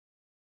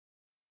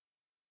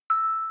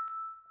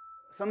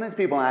Sometimes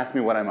people ask me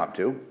what I'm up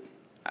to,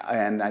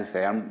 and I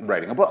say I'm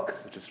writing a book,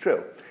 which is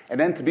true. And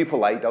then to be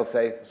polite, they'll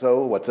say,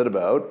 so what's it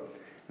about?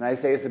 And I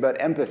say it's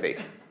about empathy.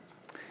 And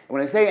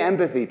when I say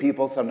empathy,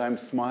 people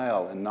sometimes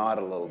smile and nod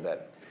a little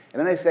bit. And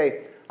then I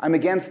say, I'm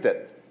against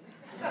it.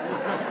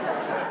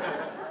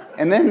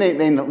 And then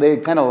they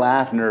kind of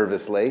laugh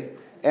nervously.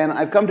 And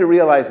I've come to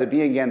realize that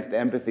being against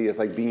empathy is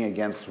like being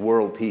against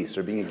world peace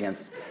or being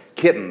against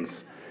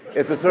kittens.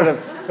 It's a sort of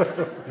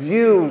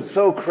view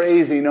so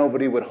crazy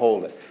nobody would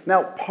hold it.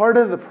 Now, part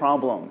of the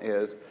problem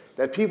is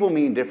that people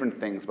mean different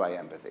things by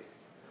empathy.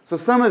 So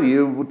some of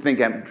you would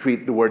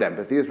treat the word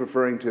empathy as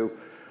referring to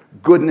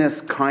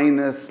goodness,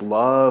 kindness,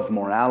 love,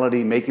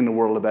 morality, making the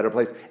world a better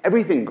place,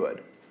 everything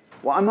good.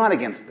 Well, I'm not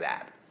against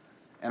that,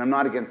 and I'm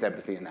not against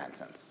empathy in that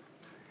sense.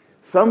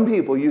 Some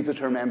people use the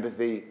term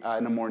empathy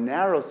in a more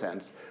narrow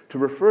sense to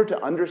refer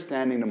to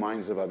understanding the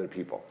minds of other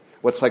people,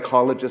 what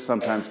psychologists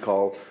sometimes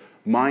call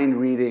mind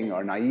reading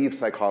or naive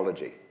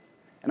psychology.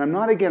 And I'm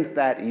not against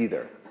that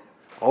either,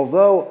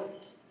 although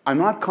I'm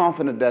not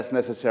confident that's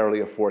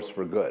necessarily a force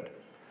for good.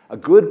 A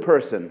good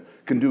person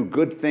can do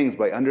good things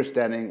by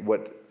understanding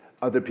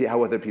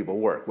how other people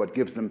work, what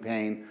gives them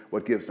pain,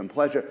 what gives them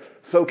pleasure.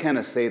 So can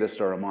a sadist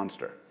or a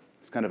monster.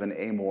 It's kind of an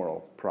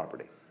amoral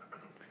property.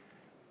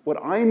 What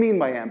I mean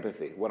by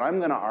empathy, what I'm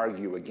going to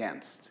argue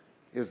against,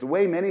 is the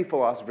way many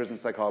philosophers and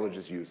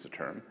psychologists use the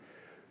term,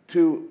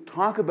 to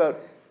talk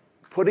about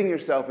putting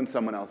yourself in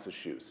someone else's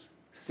shoes,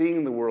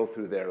 seeing the world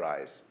through their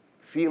eyes,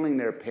 feeling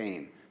their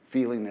pain,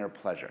 feeling their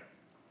pleasure.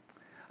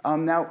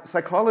 Now,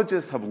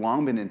 psychologists have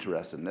long been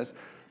interested in this.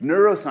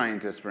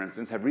 Neuroscientists, for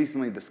instance, have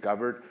recently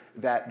discovered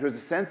that there's a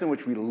sense in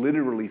which we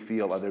literally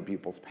feel other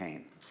people's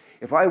pain.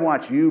 If I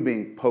watch you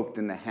being poked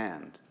in the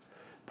hand,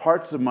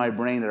 parts of my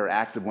brain that are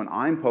active when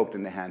I'm poked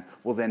in the hand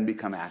will then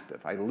become active.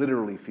 I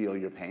literally feel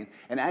your pain.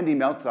 And Andy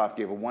Meltzoff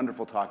gave a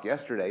wonderful talk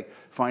yesterday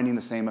finding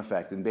the same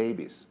effect in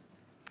babies.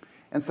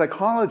 And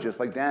psychologists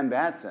like Dan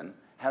Davidson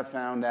have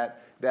found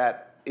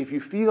that if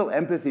you feel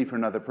empathy for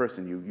another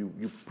person,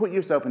 you put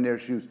yourself in their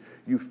shoes,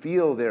 you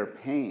feel their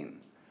pain,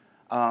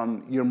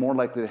 you're more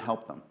likely to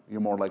help them. You're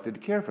more likely to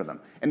care for them.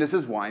 And this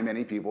is why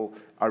many people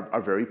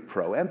are very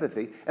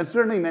pro-empathy. And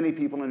certainly many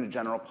people in the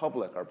general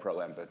public are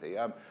pro-empathy.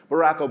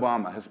 Barack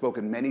Obama has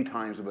spoken many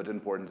times about the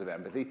importance of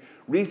empathy,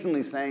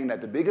 recently saying that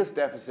the biggest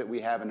deficit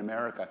we have in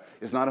America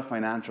is not a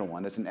financial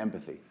one, it's an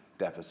empathy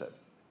deficit.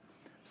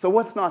 So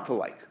what's not to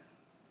like?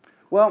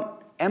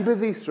 Well,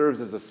 empathy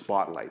serves as a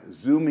spotlight,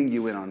 zooming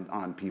you in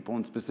on people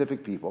and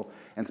specific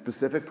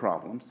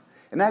problems.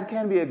 And that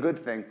can be a good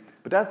thing,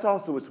 but that's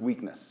also its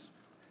weakness.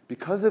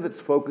 Because of its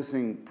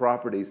focusing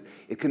properties,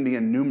 it can be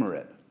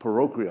enumerate,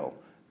 parochial,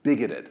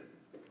 bigoted.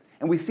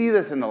 And we see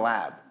this in the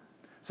lab.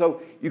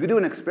 So you could do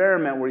an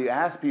experiment where you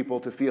ask people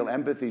to feel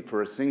empathy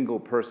for a single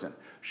person,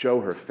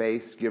 show her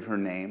face, give her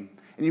name,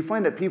 and you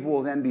find that people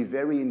will then be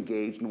very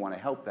engaged and want to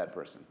help that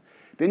person.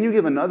 Then you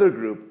give another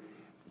group,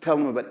 tell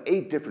them about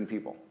 8 different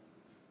people.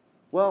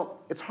 Well,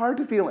 it's hard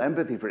to feel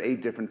empathy for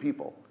 8 different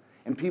people,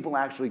 and people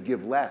actually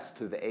give less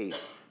to the 8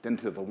 than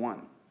to the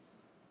 1.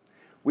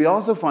 We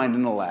also find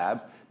in the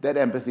lab that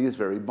empathy is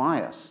very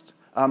biased.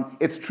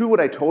 It's true what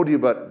I told you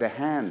about the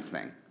hand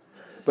thing,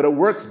 but it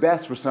works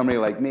best for somebody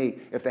like me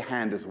if the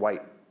hand is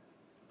white.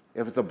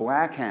 If it's a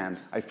black hand,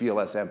 I feel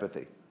less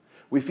empathy.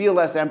 We feel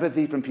less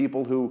empathy from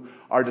people who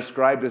are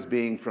described as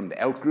being from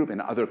the out-group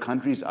in other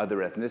countries, other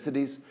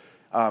ethnicities.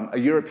 A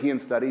European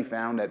study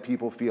found that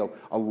people feel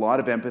a lot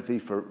of empathy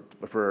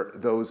for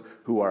those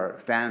who are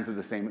fans of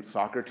the same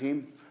soccer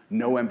team,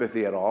 no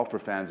empathy at all for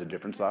fans of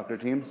different soccer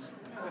teams.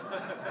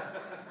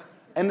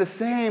 And the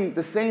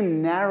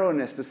same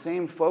narrowness, the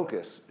same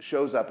focus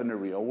shows up in the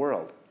real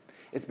world.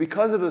 It's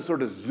because of the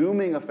sort of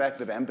zooming effect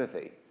of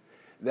empathy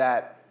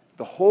that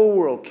the whole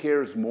world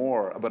cares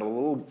more about a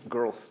little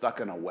girl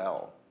stuck in a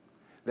well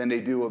than they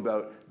do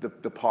about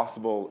the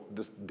possible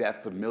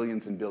deaths of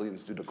millions and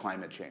billions due to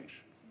climate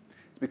change.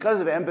 It's because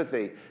of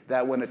empathy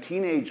that when a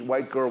teenage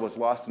white girl was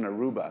lost in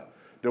Aruba,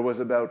 there was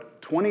about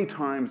 20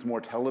 times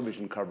more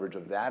television coverage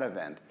of that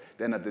event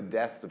than of the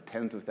deaths of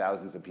tens of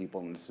thousands of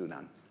people in the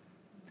Sudan.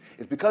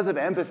 It's because of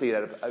empathy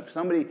that if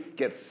somebody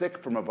gets sick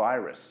from a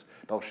virus,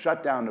 they'll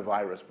shut down the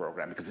virus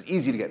program because it's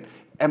easy to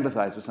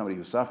empathize with somebody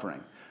who's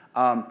suffering.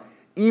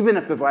 Even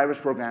if the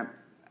virus program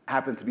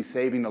happens to be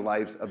saving the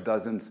lives of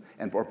dozens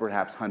or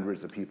perhaps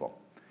hundreds of people.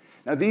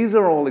 Now, these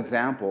are all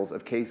examples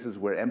of cases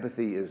where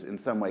empathy is in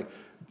some way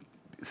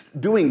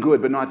doing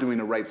good but not doing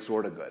the right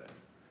sort of good.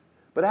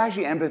 But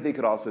actually, empathy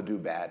could also do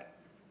bad.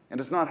 And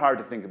it's not hard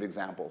to think of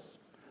examples.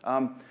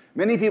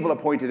 Many people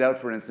have pointed out,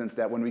 for instance,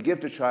 that when we give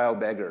to child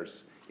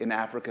beggars in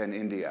Africa and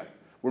India,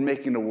 we're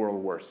making the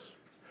world worse.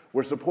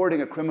 We're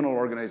supporting a criminal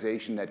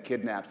organization that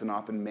kidnaps and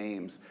often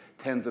maims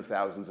tens of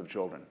thousands of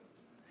children.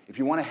 If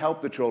you want to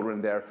help the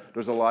children there,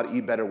 there's a lot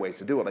of better ways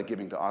to do it, like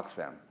giving to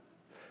Oxfam.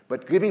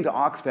 But giving to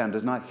Oxfam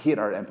does not hit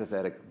our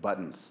empathetic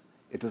buttons.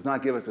 It does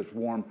not give us this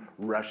warm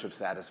rush of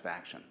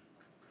satisfaction.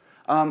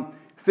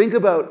 Think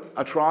about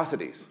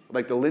atrocities,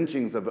 like the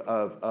lynchings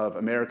of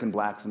American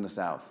blacks in the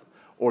South,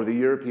 or the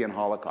European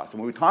Holocaust.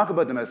 And when we talk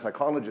about them as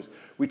psychologists,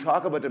 we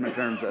talk about them in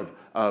terms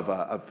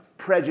of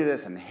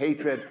prejudice and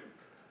hatred.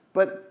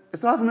 But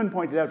it's often been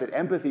pointed out that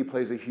empathy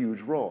plays a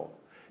huge role.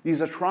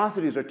 These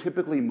atrocities are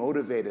typically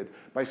motivated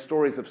by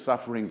stories of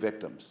suffering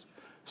victims,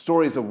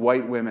 stories of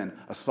white women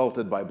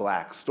assaulted by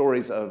blacks,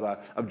 stories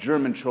of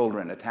German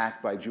children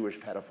attacked by Jewish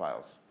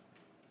pedophiles.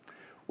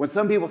 When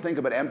some people think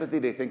about empathy,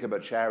 they think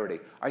about charity.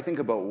 I think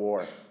about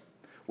war.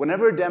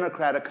 Whenever a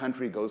democratic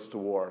country goes to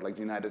war, like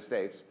the United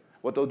States,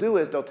 what they'll do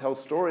is they'll tell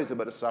stories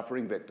about the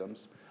suffering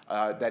victims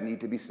that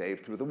need to be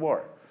saved through the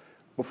war.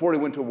 Before we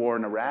went to war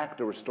in Iraq,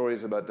 there were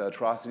stories about the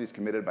atrocities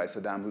committed by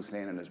Saddam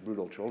Hussein and his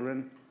brutal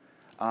children.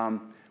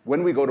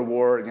 When we go to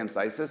war against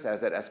ISIS,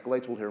 as that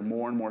escalates, we'll hear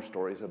more and more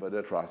stories about the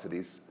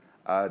atrocities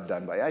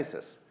done by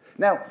ISIS.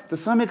 Now, to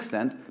some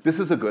extent, this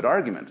is a good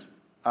argument.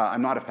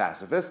 I'm not a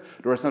pacifist.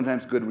 There are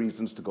sometimes good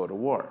reasons to go to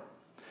war.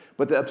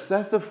 But the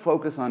obsessive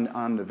focus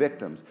on the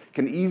victims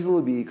can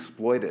easily be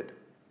exploited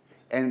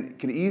and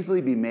can easily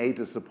be made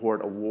to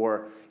support a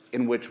war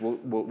in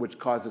which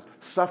causes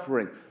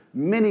suffering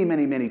many,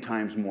 many, many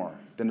times more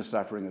than the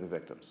suffering of the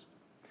victims.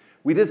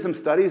 We did some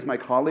studies, my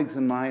colleagues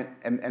and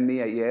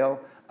me at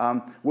Yale,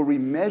 where we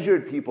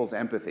measured people's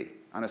empathy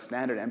on a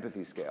standard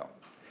empathy scale.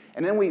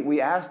 And then we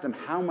asked them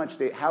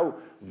how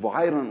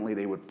violently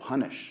they would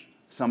punish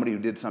somebody who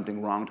did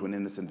something wrong to an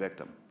innocent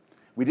victim.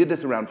 We did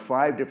this around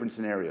 5 different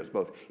scenarios,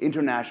 both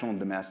international and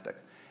domestic.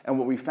 And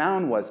what we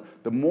found was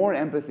the more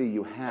empathy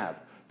you have,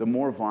 the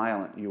more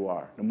violent you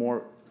are, the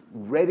more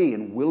ready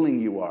and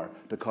willing you are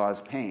to cause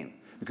pain.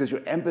 Because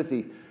your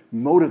empathy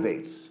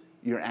motivates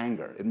your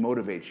anger, it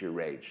motivates your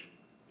rage.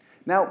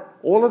 Now,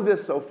 all of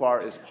this so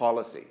far is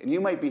policy. And you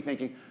might be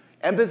thinking,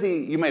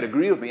 empathy, you might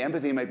agree with me,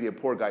 empathy might be a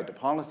poor guide to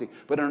policy,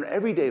 but in our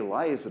everyday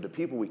lives with the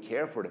people we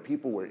care for, the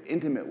people we're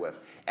intimate with,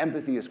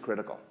 empathy is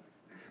critical.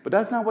 But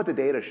that's not what the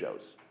data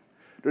shows.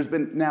 There's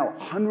been now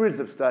hundreds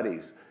of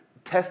studies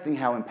testing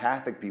how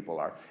empathic people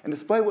are. And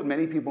despite what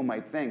many people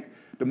might think,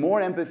 the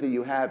more empathy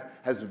you have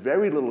has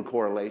very little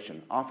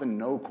correlation, often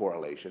no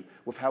correlation,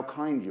 with how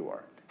kind you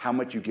are, how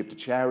much you give to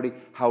charity,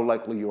 how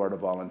likely you are to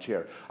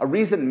volunteer. A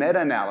recent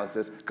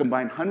meta-analysis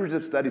combined hundreds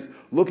of studies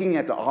looking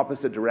at the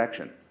opposite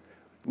direction,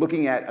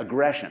 looking at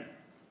aggression,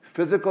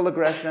 physical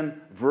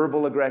aggression,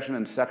 verbal aggression,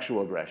 and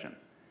sexual aggression,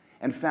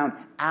 and found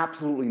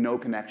absolutely no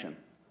connection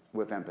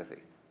with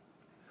empathy.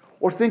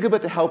 Or think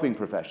about the helping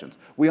professions.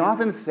 We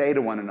often say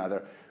to one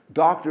another,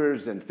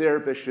 doctors and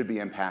therapists should be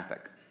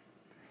empathic.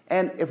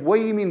 And if what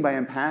you mean by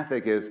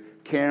empathic is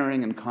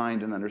caring and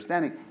kind and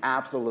understanding,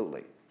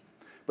 absolutely.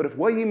 But if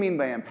what you mean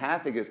by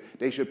empathic is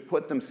they should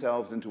put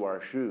themselves into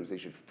our shoes, they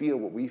should feel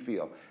what we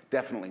feel,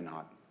 definitely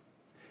not.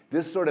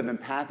 This sort of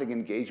empathic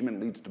engagement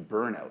leads to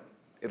burnout.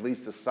 It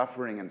leads to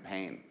suffering and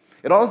pain.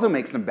 It also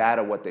makes them bad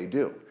at what they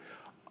do.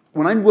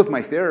 When I'm with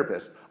my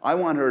therapist, I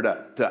want her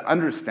to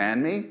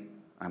understand me.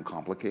 I'm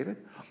complicated.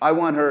 I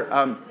want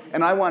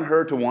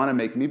her to want to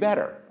make me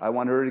better. I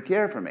want her to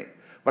care for me.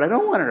 But I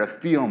don't want her to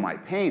feel my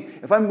pain.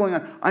 If I'm going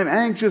on, I'm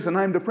anxious and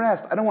I'm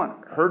depressed, I don't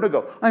want her to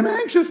go, I'm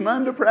anxious and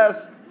I'm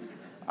depressed.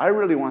 I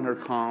really want her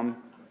calm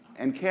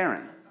and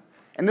caring.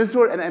 And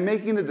I'm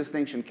making the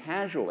distinction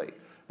casually,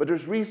 but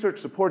there's research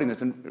supporting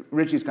this, and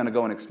Richie's going to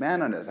go and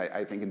expand on this,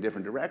 I think, in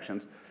different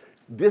directions,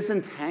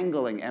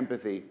 disentangling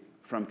empathy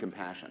from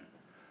compassion.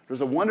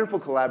 There's a wonderful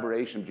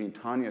collaboration between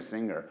Tanya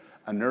Singer,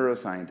 a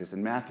neuroscientist,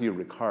 and Matthew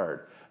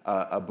Ricard,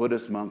 a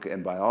Buddhist monk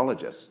and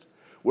biologist,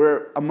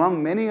 where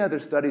among many other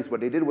studies, what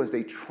they did was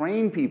they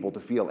trained people to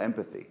feel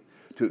empathy,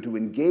 to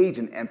engage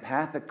in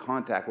empathic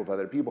contact with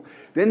other people.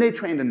 Then they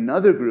trained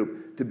another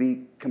group to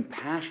be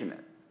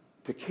compassionate,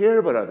 to care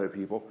about other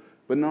people,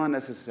 but not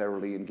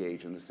necessarily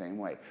engage in the same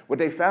way. What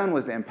they found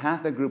was the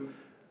empathic group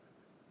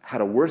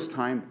had a worse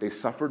time, they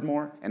suffered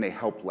more, and they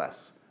helped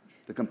less.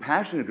 The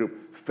compassionate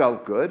group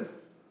felt good,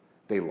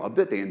 they loved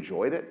it, they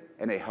enjoyed it,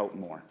 and they helped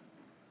more.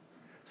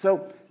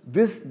 So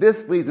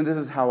this leads, and this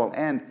is how I'll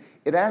end,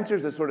 it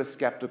answers a sort of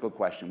skeptical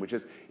question, which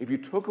is, if you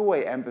took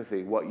away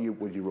empathy, what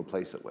would you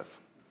replace it with?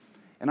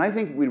 And I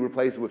think we'd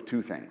replace it with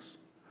 2 things.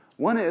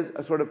 One is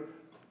a sort of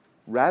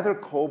rather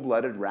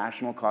cold-blooded,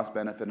 rational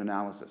cost-benefit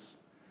analysis.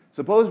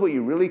 Suppose what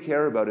you really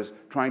care about is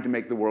trying to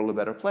make the world a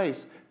better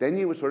place, then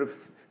you would sort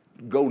of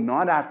go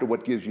not after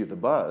what gives you the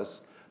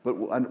buzz, but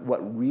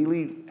what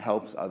really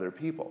helps other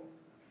people.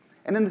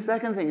 And then the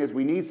second thing is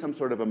we need some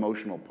sort of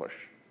emotional push.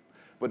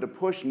 But the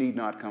push need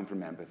not come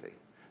from empathy.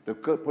 The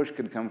push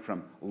can come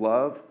from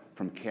love,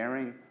 from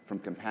caring, from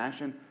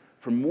compassion,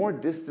 from more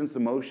distant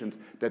emotions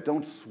that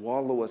don't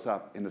swallow us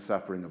up in the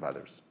suffering of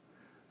others.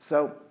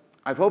 So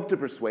I've hoped to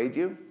persuade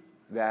you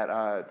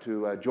that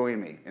to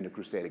join me in the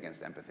crusade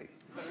against empathy.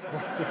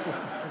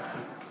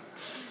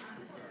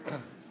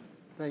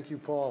 Thank you,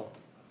 Paul.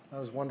 That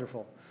was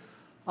wonderful.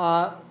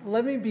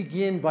 Let me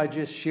begin by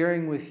just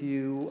sharing with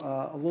you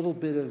a little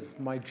bit of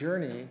my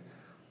journey.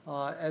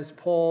 As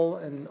Paul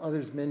and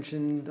others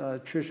mentioned,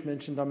 Trish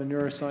mentioned, I'm a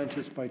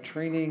neuroscientist by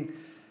training,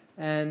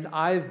 and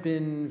I've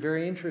been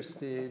very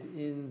interested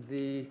in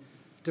the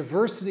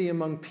diversity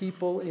among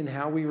people in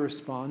how we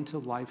respond to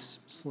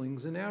life's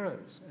slings and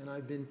arrows. And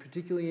I've been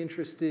particularly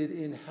interested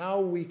in how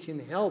we can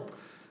help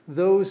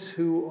those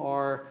who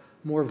are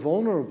more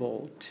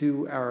vulnerable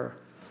to our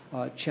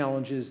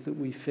challenges that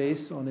we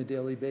face on a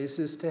daily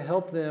basis, to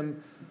help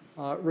them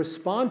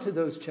respond to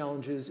those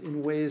challenges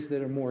in ways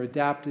that are more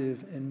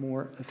adaptive and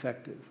more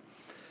effective.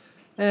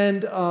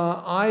 And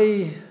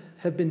I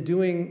have been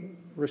doing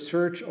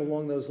research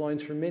along those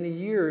lines for many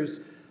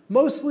years,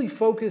 mostly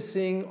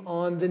focusing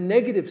on the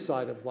negative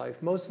side of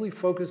life, mostly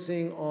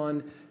focusing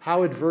on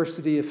how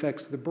adversity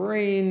affects the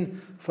brain,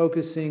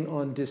 focusing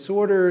on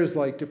disorders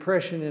like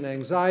depression and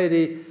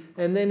anxiety.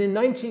 And then in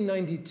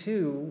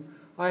 1992,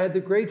 I had the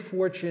great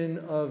fortune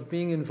of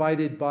being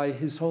invited by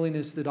His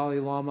Holiness the Dalai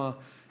Lama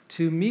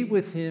to meet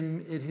with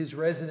him at his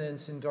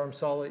residence in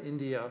Dharamsala,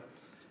 India.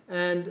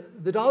 And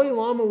the Dalai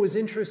Lama was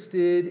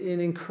interested in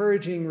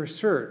encouraging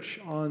research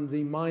on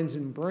the minds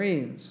and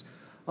brains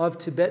of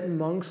Tibetan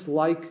monks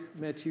like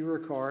Mathieu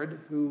Ricard,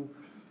 who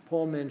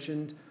Paul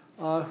mentioned,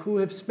 who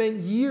have spent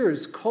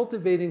years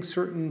cultivating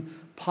certain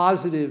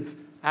positive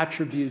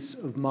attributes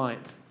of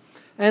mind.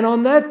 And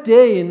on that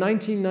day in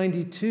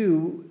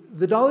 1992,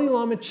 the Dalai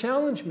Lama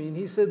challenged me, and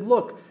he said,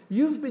 look,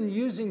 you've been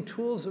using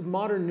tools of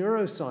modern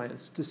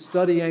neuroscience to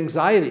study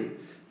anxiety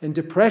and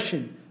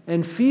depression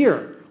and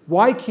fear.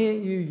 Why can't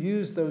you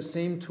use those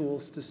same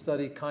tools to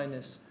study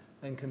kindness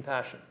and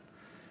compassion?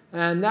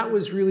 And that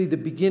was really the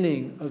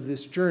beginning of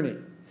this journey.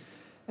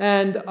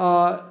 And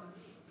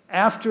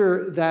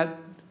after that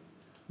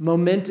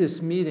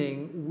momentous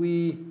meeting,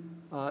 we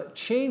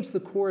changed the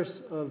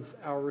course of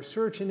our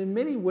research, and in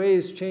many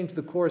ways I changed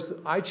the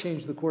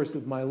course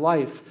of my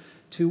life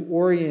to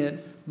orient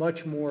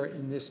much more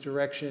in this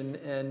direction.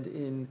 And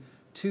in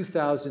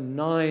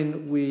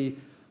 2009, we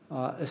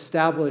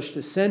established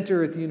a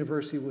center at the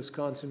University of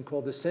Wisconsin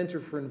called the Center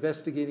for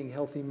Investigating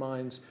Healthy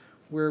Minds,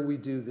 where we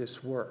do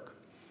this work.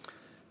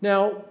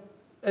 Now,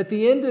 at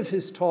the end of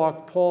his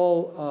talk,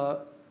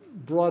 Paul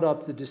brought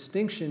up the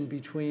distinction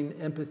between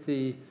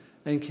empathy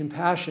and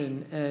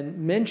compassion and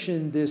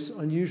mentioned this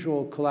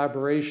unusual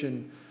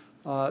collaboration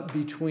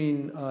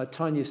between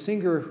Tanya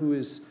Singer, who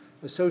is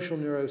a social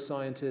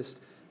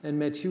neuroscientist, and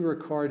Mathieu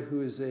Ricard,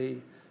 who is a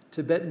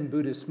Tibetan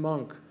Buddhist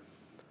monk.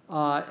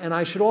 And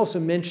I should also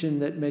mention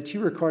that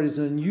Mathieu Ricard is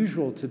an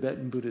unusual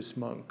Tibetan Buddhist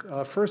monk.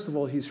 First of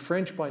all, he's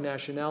French by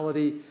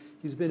nationality.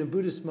 He's been a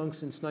Buddhist monk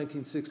since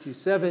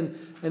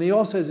 1967, and he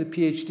also has a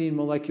PhD in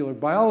molecular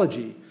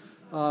biology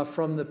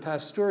from the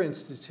Pasteur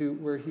Institute,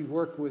 where he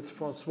worked with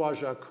François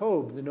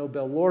Jacob, the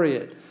Nobel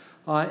laureate.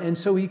 And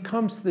so he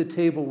comes to the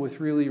table with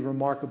really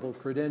remarkable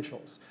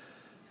credentials.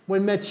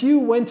 When Mathieu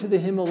went to the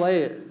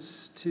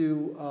Himalayas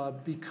to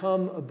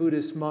become a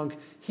Buddhist monk,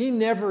 he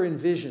never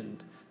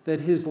envisioned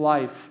that his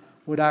life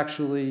would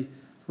actually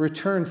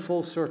return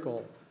full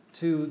circle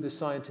to the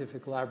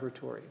scientific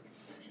laboratory.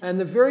 And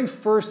the very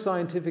first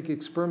scientific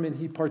experiment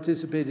he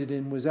participated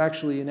in was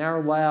actually in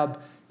our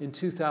lab in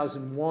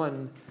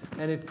 2001,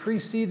 and it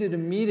preceded a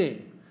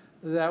meeting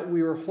that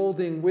we were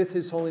holding with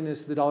His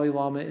Holiness the Dalai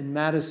Lama in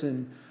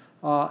Madison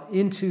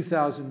in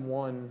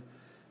 2001.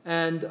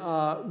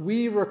 And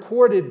we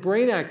recorded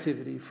brain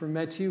activity from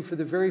Mathieu for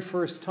the very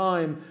first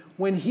time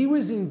when he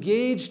was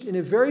engaged in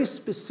a very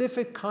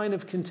specific kind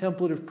of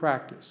contemplative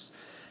practice.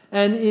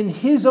 And in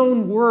his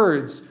own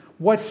words,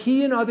 what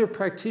he and other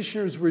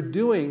practitioners were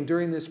doing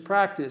during this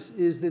practice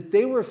is that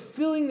they were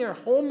filling their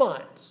whole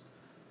minds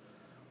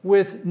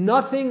with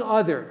nothing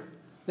other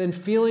than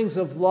feelings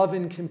of love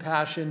and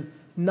compassion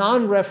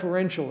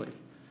non-referentially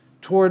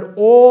toward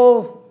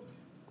all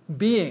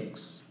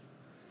beings.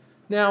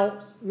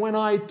 Now, when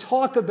I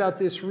talk about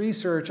this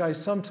research, I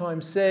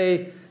sometimes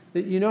say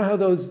that you know how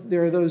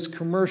there are those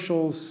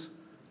commercials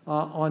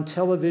on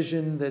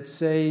television that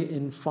say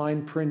in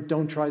fine print,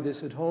 don't try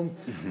this at home?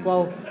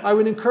 Well, I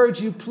would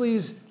encourage you,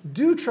 please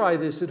do try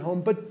this at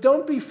home, but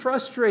don't be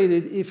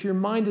frustrated if your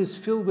mind is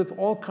filled with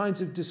all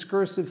kinds of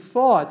discursive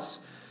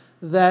thoughts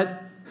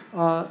that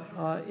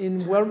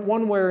in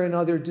one way or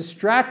another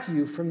distract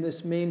you from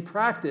this main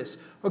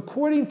practice.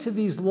 According to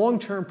these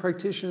long-term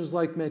practitioners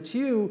like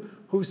Mathieu,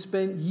 who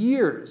spent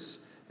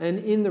years, and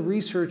in the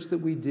research that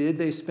we did,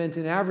 they spent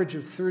an average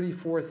of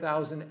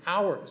 34,000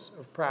 hours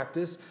of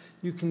practice.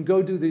 You can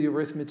go do the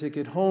arithmetic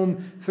at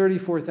home.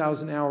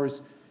 34,000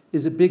 hours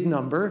is a big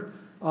number.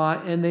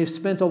 And they've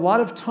spent a lot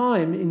of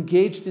time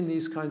engaged in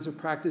these kinds of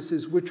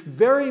practices, which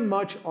very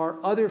much are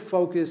other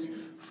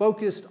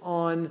focused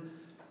on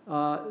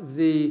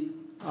the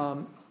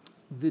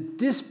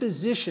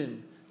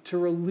disposition to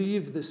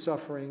relieve the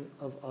suffering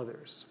of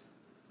others.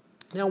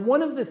 Now,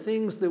 one of the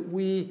things that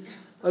we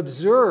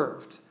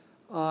observed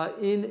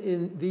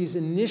in these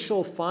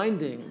initial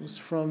findings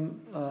from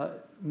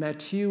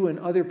Mathieu and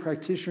other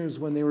practitioners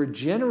when they were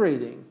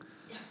generating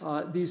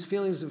these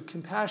feelings of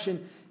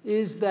compassion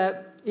is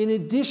that in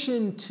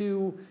addition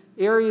to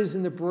areas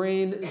in the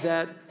brain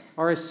that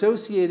are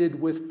associated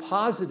with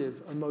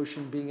positive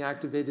emotion being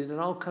activated, and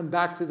I'll come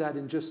back to that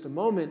in just a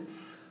moment,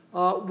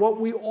 what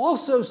we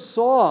also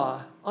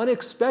saw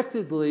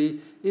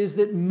unexpectedly is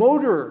that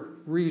motor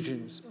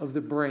regions of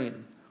the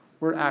brain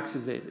were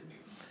activated.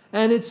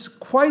 And it's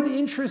quite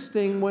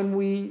interesting when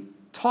we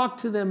talk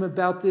to them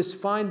about this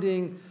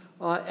finding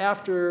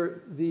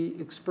after the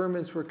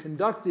experiments were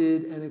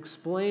conducted and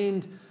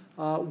explained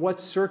what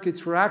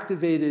circuits were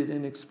activated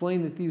and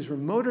explained that these were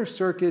motor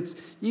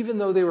circuits, even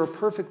though they were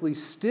perfectly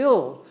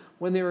still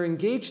when they were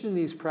engaged in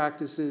these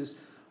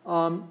practices,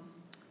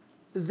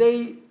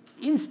 they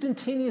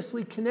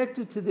instantaneously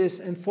connected to this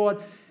and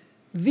thought,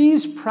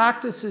 these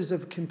practices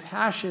of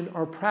compassion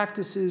are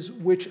practices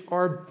which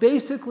are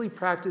basically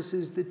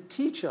practices that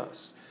teach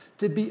us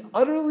to be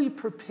utterly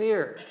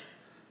prepared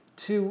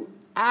to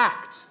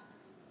act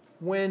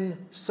when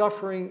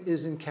suffering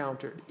is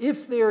encountered.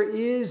 If there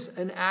is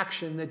an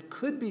action that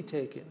could be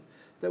taken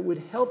that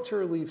would help to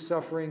relieve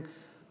suffering,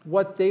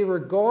 what they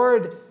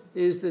regard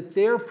is that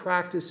their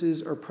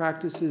practices are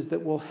practices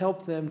that will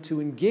help them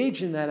to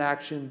engage in that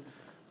action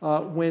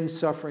when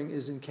suffering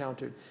is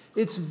encountered.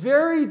 It's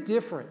very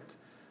different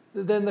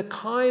than the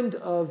kind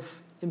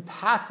of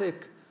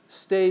empathic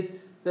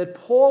state that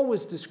Paul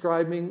was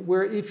describing,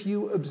 where if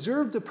you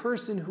observed a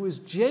person who is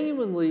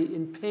genuinely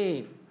in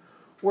pain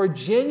or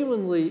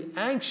genuinely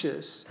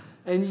anxious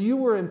and you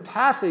were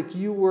empathic,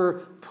 you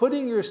were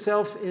putting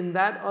yourself in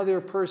that other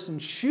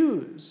person's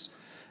shoes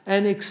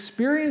and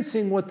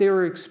experiencing what they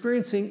were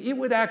experiencing, it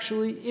would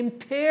actually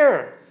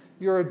impair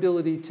your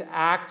ability to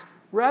act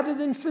rather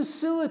than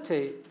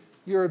facilitate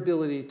your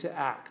ability to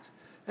act.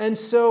 And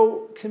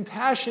so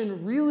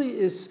compassion really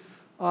is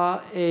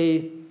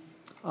a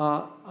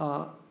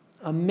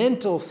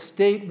mental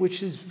state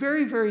which is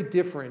very, very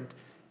different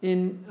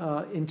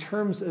in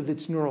terms of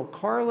its neural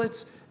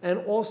correlates and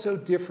also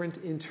different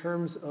in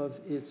terms of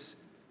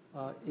its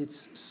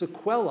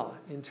sequela,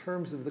 in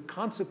terms of the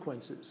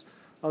consequences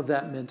of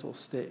that mental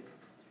state.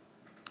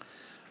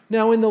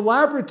 Now, in the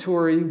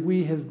laboratory,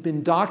 we have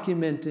been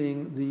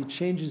documenting the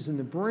changes in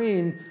the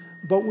brain,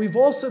 but we've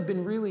also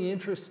been really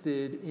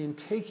interested in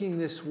taking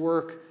this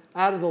work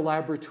out of the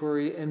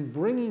laboratory and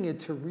bringing it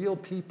to real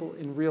people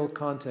in real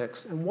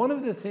contexts. And one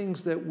of the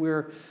things that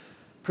we're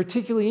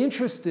particularly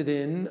interested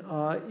in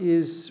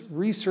is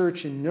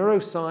research in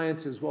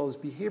neuroscience as well as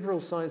behavioral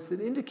science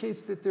that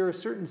indicates that there are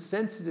certain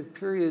sensitive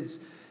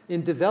periods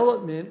in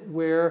development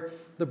where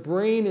the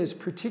brain is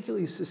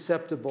particularly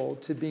susceptible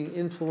to being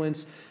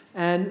influenced,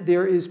 and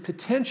there is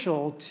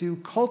potential to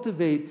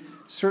cultivate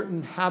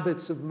certain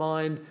habits of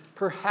mind,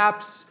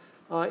 perhaps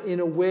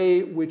in a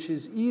way which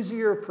is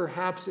easier,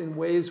 perhaps in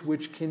ways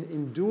which can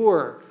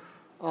endure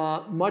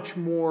much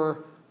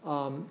more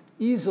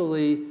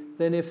easily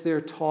than if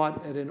they're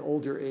taught at an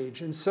older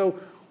age. And so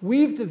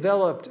we've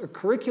developed a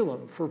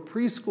curriculum for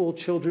preschool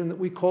children that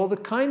we call the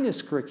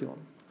kindness curriculum.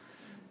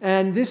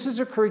 And this is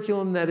a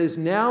curriculum that is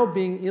now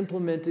being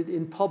implemented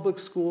in public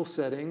school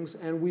settings,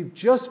 and we've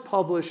just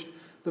published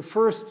the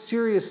first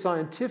serious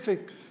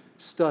scientific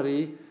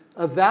study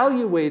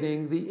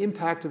evaluating the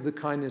impact of the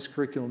kindness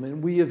curriculum.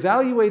 And we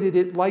evaluated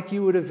it like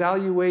you would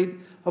evaluate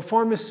a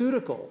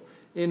pharmaceutical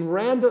in a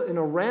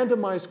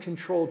randomized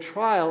controlled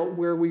trial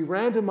where we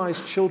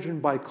randomized children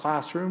by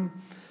classroom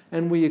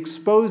and we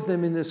exposed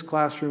them in this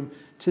classroom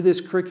to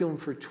this curriculum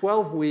for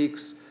 12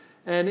 weeks.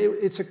 And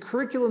it's a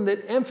curriculum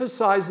that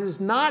emphasizes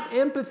not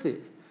empathy,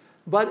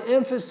 but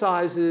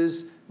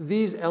emphasizes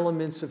these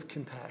elements of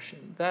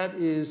compassion. That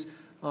is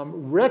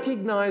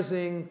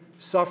recognizing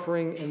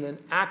suffering and then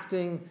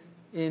acting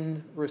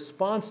in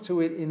response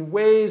to it in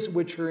ways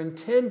which are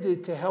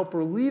intended to help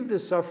relieve the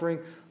suffering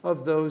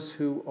of those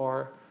who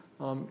are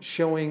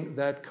showing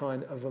that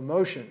kind of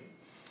emotion.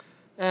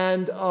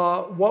 And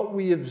what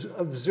we have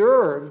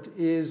observed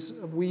is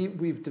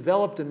we've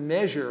developed a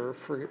measure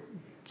for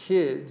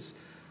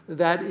kids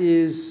that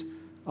is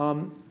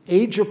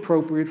age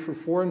appropriate for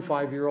 4- and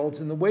 5-year-olds.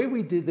 And the way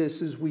we did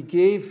this is we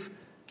gave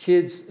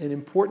kids an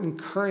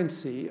important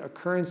currency, a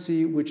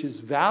currency which is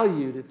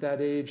valued at that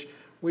age,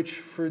 which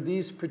for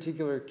these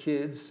particular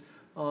kids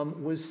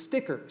was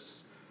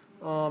stickers.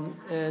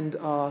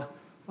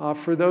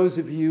 For those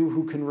of you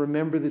who can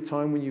remember the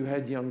time when you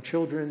had young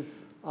children,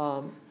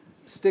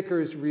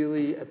 stickers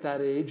really at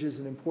that age is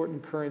an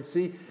important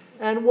currency.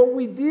 And what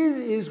we did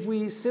is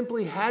we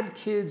simply had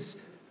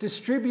kids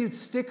distribute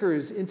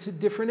stickers into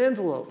different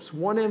envelopes.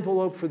 One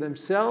envelope for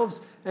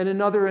themselves and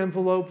another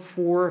envelope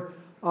for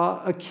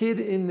a kid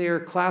in their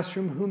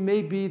classroom who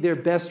may be their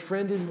best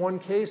friend in one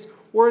case,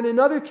 or in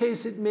another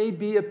case it may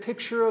be a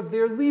picture of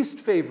their least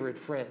favorite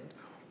friend,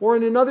 or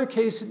in another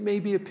case it may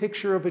be a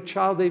picture of a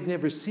child they've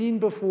never seen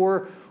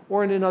before,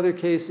 or in another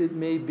case it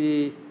may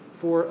be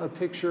for a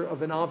picture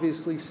of an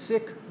obviously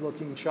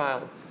sick-looking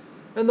child.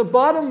 And the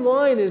bottom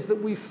line is that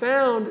we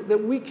found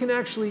that we can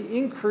actually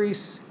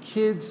increase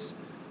kids'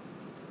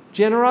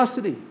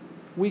 generosity.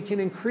 We can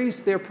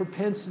increase their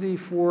propensity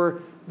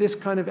for this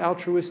kind of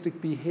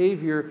altruistic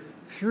behavior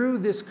through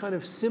this kind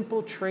of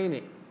simple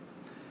training.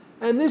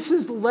 And this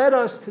has led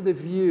us to the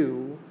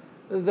view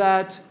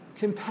that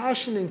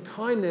compassion and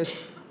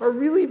kindness are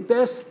really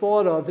best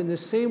thought of in the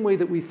same way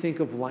that we think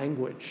of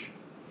language.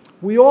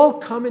 We all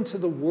come into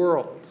the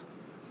world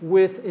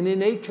with an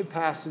innate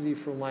capacity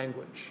for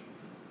language.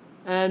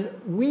 And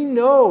we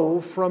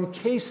know from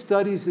case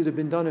studies that have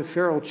been done of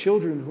feral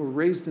children who are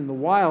raised in the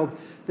wild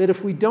that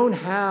if we don't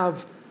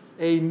have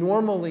a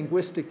normal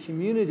linguistic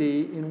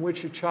community in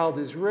which a child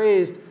is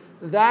raised,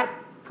 that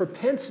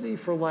propensity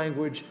for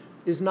language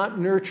is not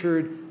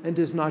nurtured and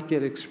does not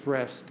get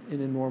expressed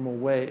in a normal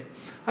way.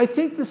 I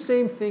think the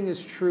same thing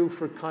is true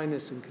for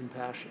kindness and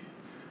compassion.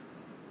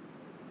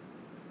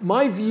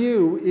 My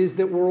view is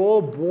that we're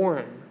all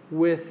born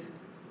with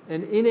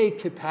an innate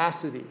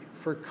capacity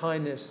for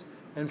kindness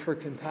and for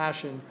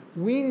compassion.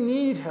 We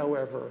need,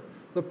 however,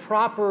 the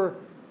proper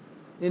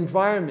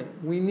environment.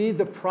 We need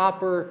the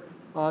proper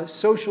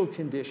social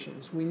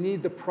conditions. We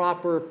need the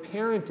proper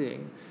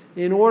parenting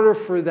in order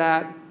for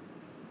that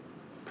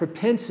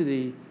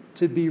propensity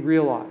to be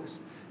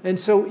realized. And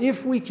so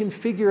if we can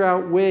figure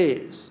out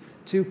ways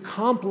to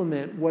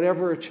complement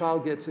whatever a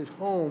child gets at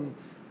home,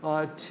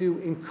 to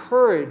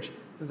encourage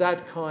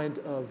that kind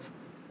of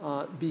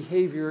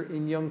behavior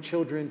in young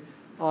children,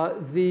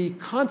 the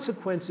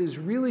consequences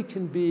really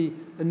can be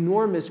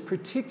enormous,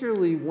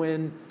 particularly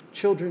when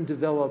children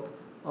develop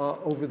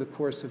over the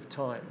course of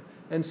time.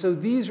 And so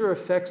these are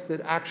effects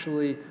that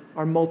actually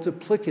are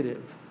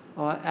multiplicative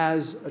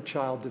as a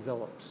child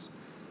develops.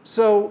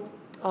 So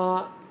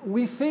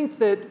we think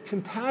that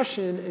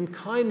compassion and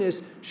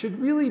kindness should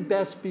really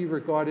best be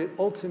regarded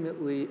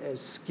ultimately as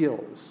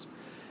skills.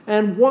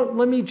 And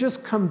let me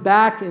just come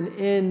back and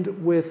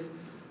end with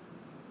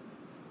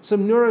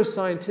some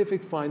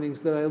neuroscientific findings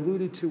that I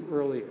alluded to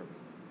earlier.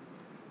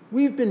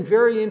 We've been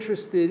very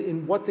interested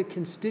in what the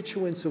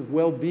constituents of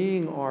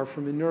well-being are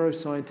from a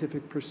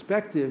neuroscientific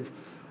perspective.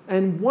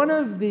 And one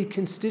of the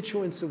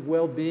constituents of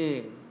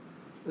well-being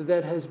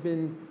that has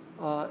been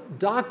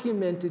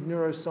documented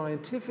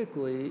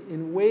neuroscientifically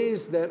in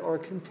ways that are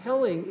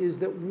compelling is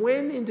that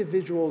when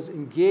individuals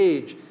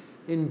engage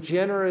in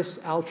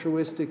generous,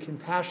 altruistic,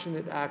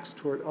 compassionate acts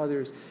toward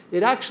others,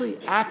 it actually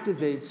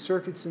activates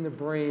circuits in the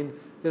brain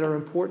that are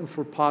important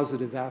for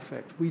positive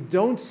affect. We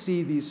don't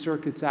see these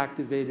circuits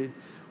activated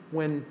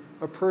when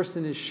a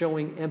person is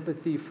showing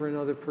empathy for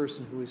another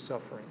person who is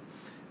suffering.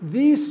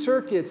 These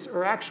circuits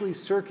are actually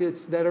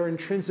circuits that are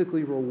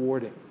intrinsically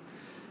rewarding.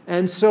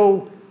 And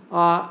so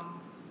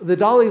the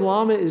Dalai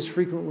Lama is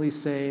frequently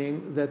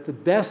saying that the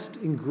best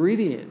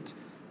ingredient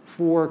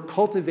for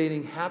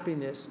cultivating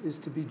happiness is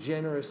to be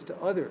generous to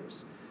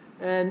others.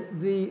 And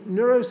the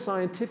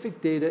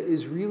neuroscientific data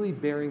is really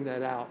bearing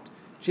that out.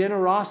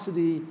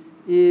 Generosity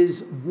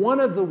is one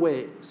of the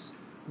ways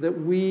that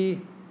we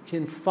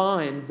can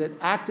find that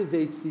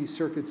activates these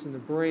circuits in the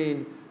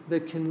brain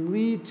that can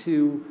lead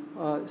to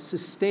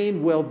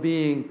sustained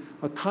well-being,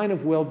 a kind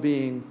of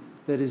well-being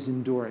that is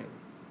enduring.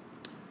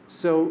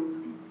 So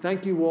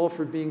thank you all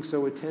for being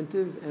so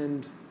attentive,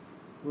 and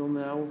we'll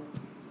now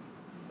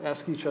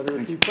ask each other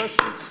a few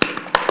questions.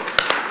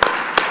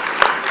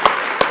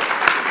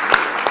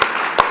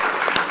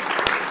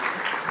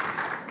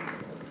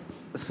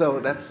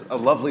 So that's a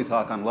lovely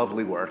talk on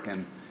lovely work,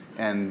 and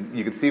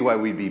you can see why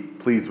we'd be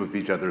pleased with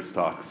each other's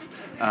talks.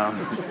 I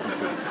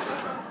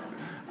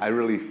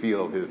really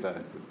feel his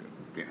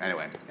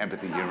anyway,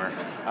 empathy, humor.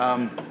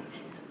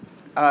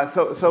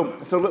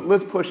 So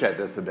let's push at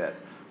this a bit.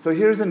 So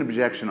here's an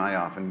objection I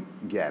often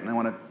get, and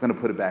I'm going to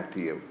put it back to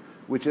you,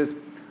 which is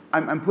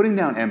I'm putting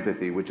down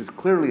empathy, which is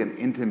clearly an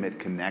intimate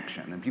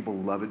connection, and people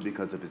love it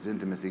because of its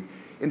intimacy,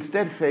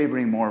 instead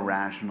favoring more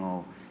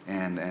rational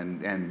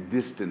and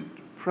distant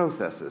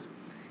processes.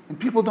 And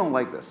people don't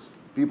like this.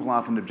 People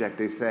often object.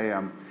 They say,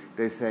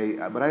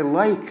 but I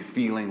like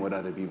feeling what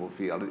other people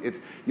feel. It's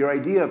your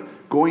idea of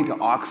going to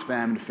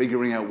Oxfam,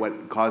 figuring out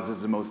what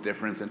causes the most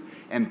difference,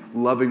 and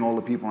loving all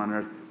the people on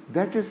earth.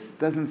 That just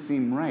doesn't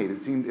seem right. It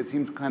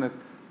seems kind of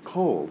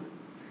cold.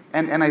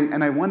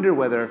 And I wonder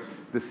whether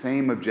the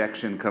same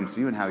objection comes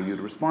to you and how you'd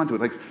respond to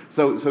it. Like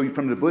so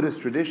from the Buddhist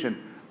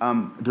tradition,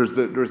 there's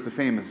the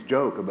famous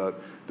joke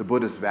about the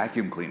Buddhist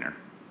vacuum cleaner,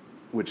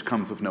 which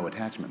comes with no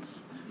attachments.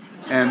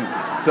 And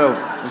so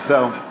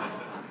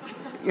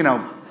you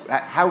know,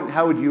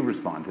 how would you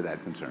respond to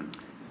that concern?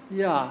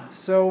 Yeah,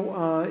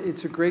 so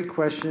it's a great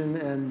question,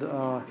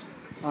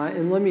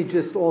 and let me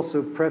just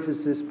also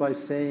preface this by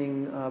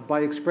saying,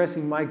 by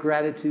expressing my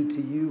gratitude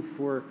to you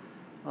for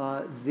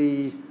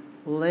the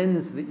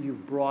lens that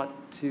you've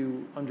brought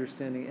to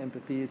understanding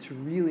empathy. It's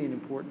really an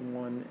important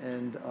one,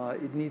 and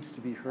it needs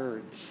to be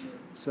heard.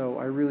 So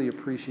I really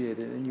appreciate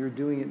it, and you're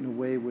doing it in a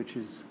way which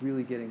is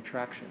really getting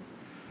traction.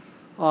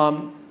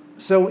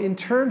 So in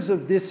terms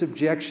of this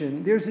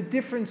objection, there's a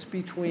difference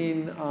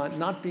between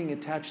not being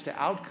attached to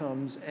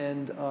outcomes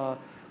and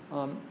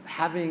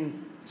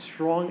having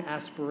strong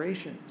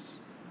aspirations.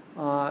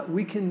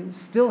 We can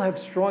still have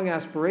strong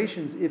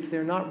aspirations. If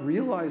they're not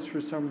realized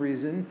for some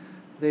reason,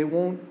 they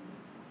won't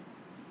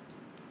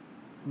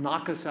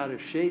knock us out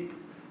of shape.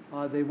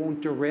 They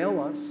won't derail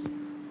us.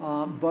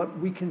 But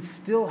we can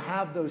still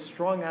have those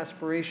strong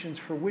aspirations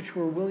for which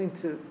we're willing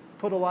to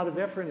put a lot of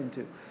effort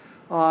into.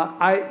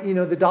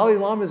 The Dalai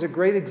Lama is a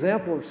great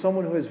example of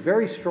someone who has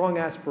very strong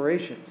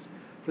aspirations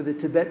for the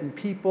Tibetan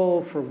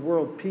people, for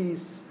world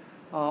peace,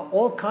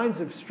 all kinds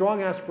of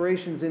strong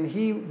aspirations, and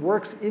he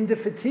works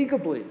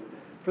indefatigably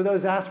for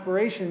those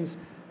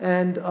aspirations,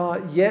 and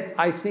yet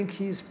I think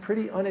he's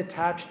pretty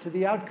unattached to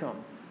the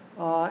outcome.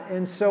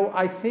 And so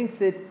I think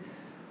that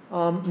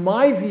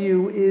my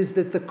view is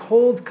that the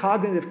cold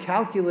cognitive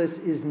calculus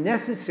is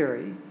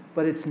necessary,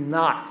 but it's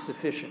not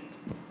sufficient.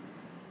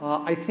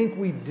 I think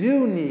we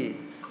do need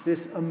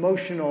this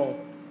emotional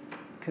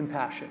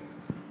compassion.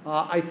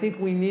 I think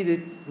we need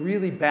it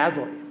really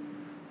badly.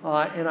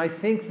 And I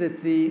think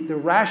that the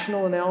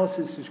rational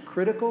analysis is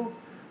critical,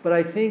 but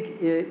I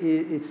think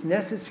it's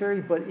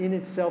necessary, but in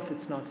itself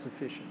it's not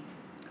sufficient.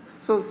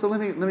 So let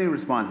me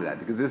respond to that,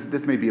 because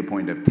this may be a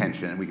point of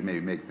tension, and we can maybe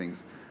make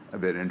things a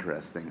bit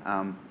interesting.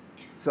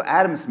 So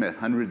Adam Smith,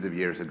 hundreds of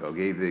years ago,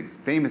 gave the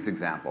famous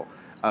example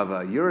of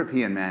a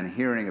European man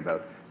hearing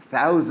about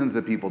thousands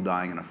of people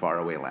dying in a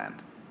faraway land.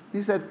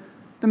 He said,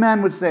 the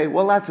man would say,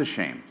 well, that's a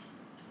shame.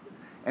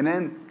 And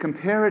then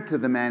compare it to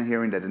the man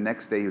hearing that the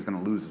next day he was going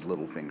to lose his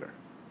little finger.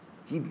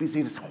 He'd be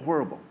saying, it's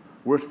horrible,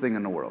 worst thing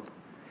in the world.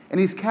 And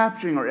he's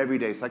capturing our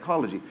everyday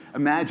psychology.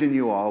 Imagine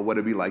you all what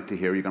it'd be like to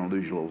hear you're going to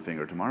lose your little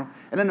finger tomorrow.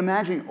 And then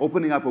imagine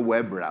opening up a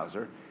web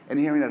browser and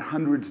hearing that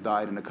hundreds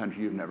died in a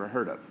country you've never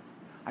heard of.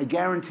 I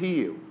guarantee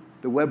you,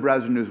 the web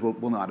browser news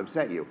will not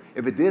upset you.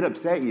 If it did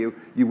upset you,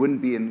 you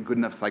wouldn't be in good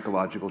enough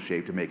psychological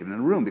shape to make it in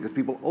a room, because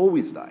people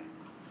always die.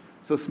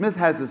 So Smith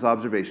has this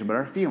observation about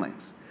our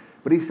feelings.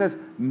 But he says,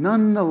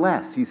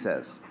 nonetheless, he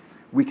says,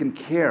 we can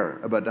care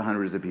about the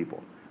hundreds of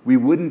people. We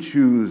wouldn't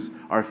choose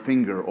our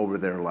finger over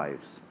their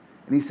lives.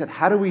 And he said,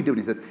 how do we do it?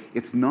 He said,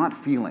 it's not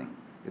feeling.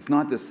 It's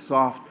not this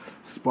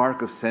soft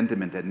spark of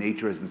sentiment that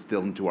nature has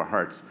instilled into our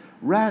hearts.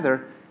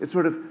 Rather, it's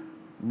sort of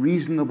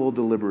reasonable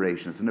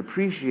deliberation. It's an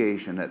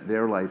appreciation that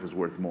their life is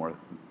worth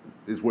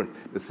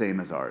the same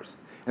as ours.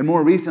 And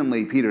more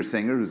recently, Peter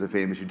Singer, who's a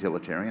famous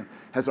utilitarian,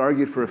 has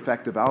argued for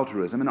effective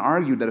altruism, and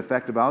argued that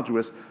effective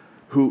altruists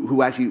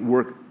who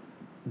actually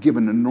give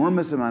an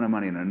enormous amount of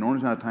money and an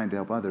enormous amount of time to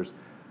help others,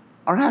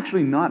 are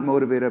actually not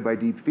motivated by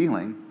deep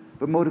feeling,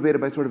 but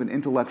motivated by sort of an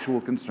intellectual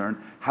concern.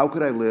 How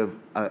could I live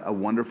a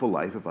wonderful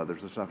life if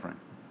others are suffering?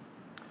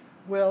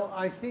 Well,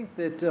 I think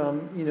that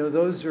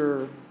those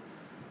are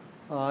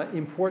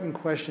important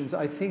questions.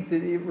 I think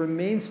that it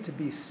remains to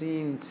be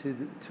seen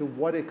to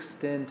what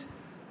extent,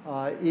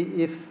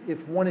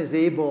 if one is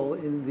able,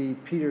 in the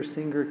Peter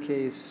Singer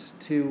case,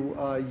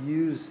 to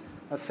use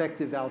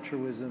effective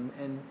altruism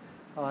and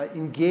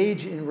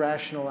engage in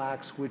rational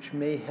acts which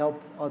may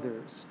help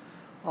others.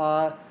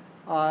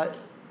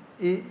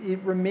 It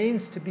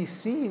remains to be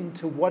seen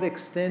to what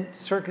extent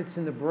circuits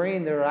in the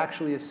brain that are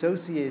actually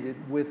associated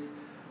with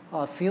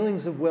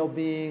feelings of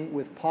well-being,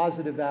 with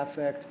positive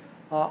affect,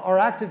 are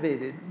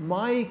activated.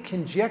 My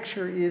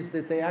conjecture is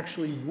that they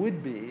actually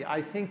would be.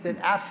 I think that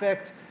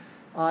affect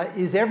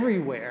is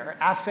everywhere.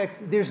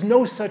 Affect, there's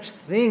no such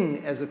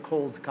thing as a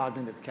cold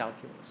cognitive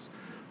calculus.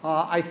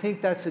 I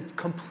think that's a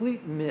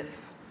complete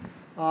myth.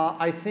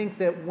 I think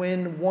that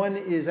when one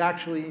is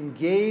actually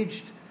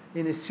engaged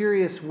in a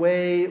serious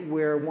way,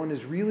 where one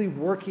is really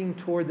working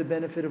toward the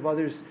benefit of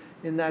others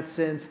in that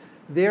sense,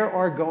 there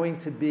are going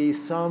to be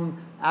some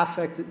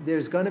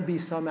there's going to be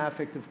some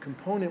affective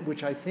component,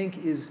 which I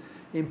think is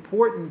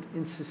important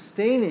in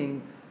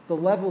sustaining the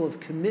level of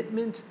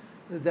commitment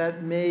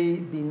that may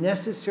be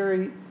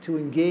necessary to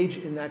engage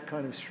in that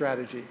kind of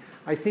strategy.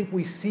 I think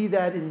we see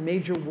that in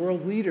major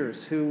world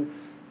leaders who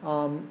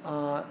have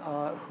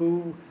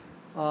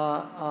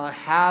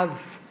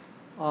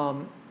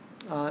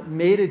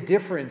made a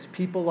difference.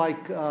 People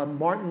like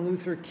Martin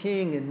Luther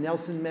King and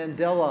Nelson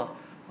Mandela,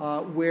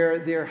 where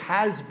there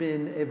has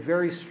been a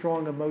very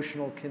strong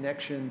emotional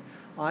connection.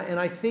 And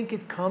I think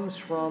it comes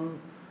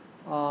from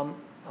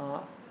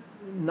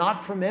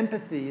not from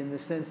empathy in the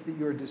sense that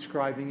you're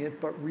describing it,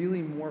 but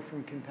really more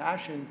from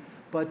compassion,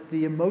 but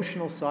the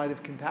emotional side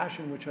of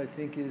compassion, which I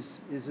think is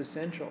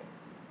essential.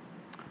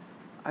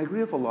 I agree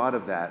with a lot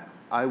of that.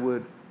 I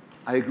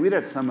agree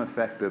that some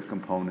effective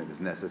component is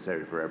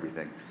necessary for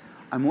everything.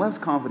 I'm less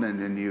confident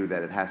in you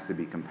that it has to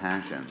be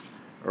compassion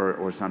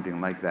or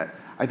something like that.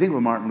 I think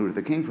with Martin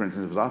Luther King, for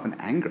instance, it was often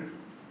anger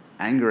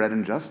at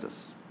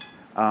injustice.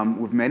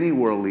 With many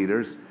world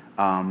leaders,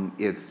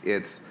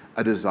 it's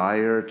a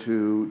desire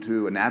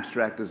an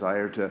abstract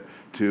desire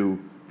to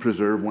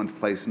preserve one's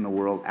place in the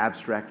world,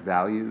 abstract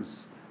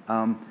values.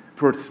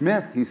 For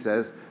Smith, he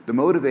says, the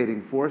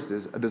motivating force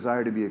is a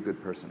desire to be a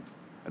good person,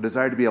 a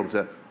desire to be able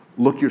to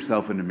look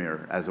yourself in the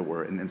mirror, as it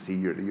were, and see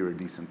you're a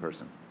decent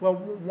person. Well,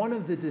 one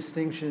of the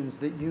distinctions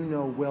that you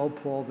know well,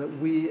 Paul, that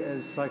we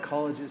as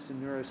psychologists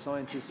and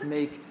neuroscientists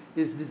make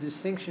is the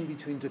distinction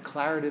between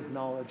declarative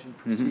knowledge and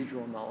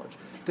procedural knowledge.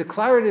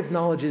 Declarative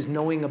knowledge is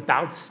knowing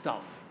about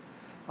stuff.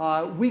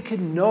 We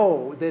can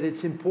know that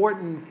it's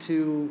important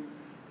to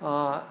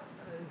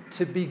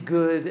be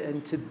good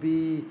and to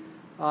be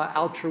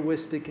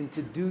altruistic and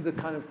to do the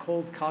kind of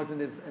cold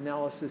cognitive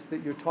analysis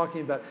that you're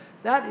talking about.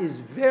 That is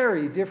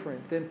very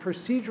different than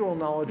procedural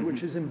knowledge,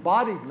 which is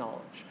embodied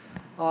knowledge,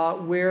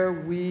 where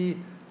we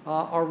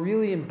are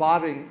really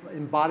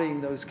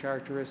embodying those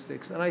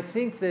characteristics. And I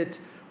think that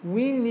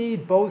we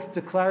need both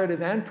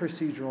declarative and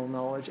procedural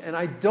knowledge, and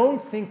I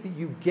don't think that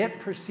you get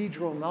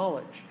procedural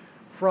knowledge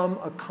from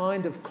a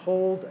kind of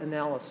cold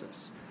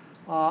analysis.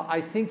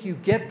 I think you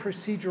get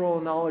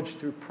procedural knowledge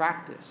through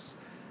practice.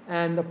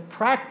 And the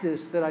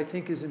practice that I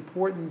think is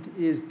important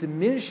is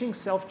diminishing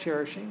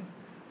self-cherishing,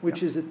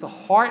 which is at the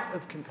heart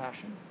of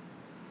compassion,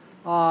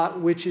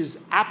 which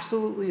is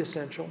absolutely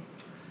essential.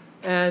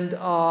 And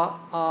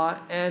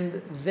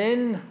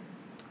then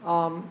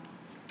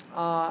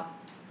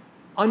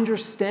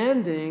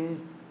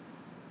understanding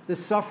the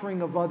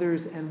suffering of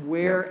others and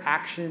where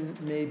action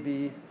may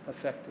be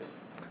effective.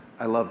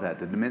 I love that.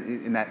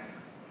 In that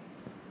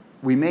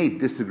we may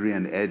disagree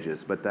on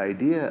edges, but the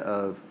idea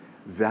of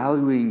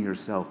valuing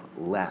yourself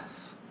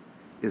less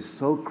is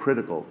so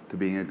critical to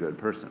being a good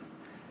person.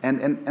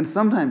 And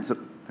sometimes...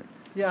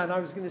 Yeah, and I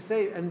was going to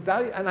say, and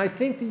I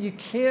think that you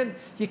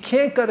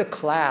can't go to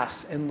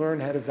class and learn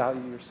how to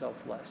value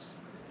yourself less.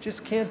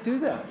 Just can't do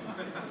that.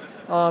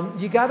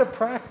 You got to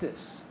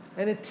practice,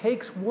 and it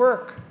takes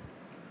work.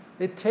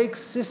 It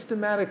takes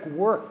systematic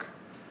work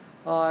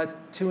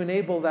to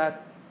enable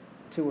that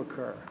to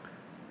occur.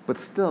 But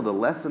still, the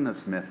lesson of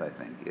Smith, I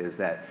think, is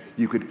that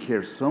you could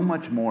care so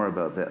much more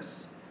about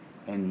this,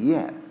 and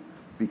yet,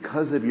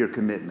 because of your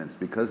commitments,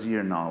 because of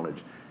your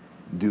knowledge,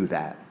 do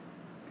that.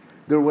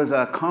 There was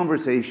a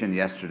conversation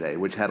yesterday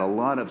which had a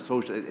lot of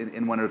social,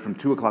 in one from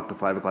 2 o'clock to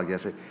 5 o'clock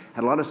yesterday,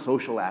 had a lot of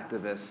social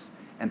activists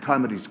and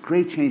talking about these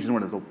great changes in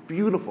the world. It was a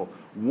beautiful,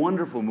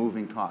 wonderful,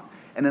 moving talk.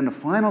 And then the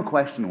final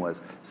question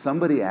was,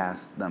 somebody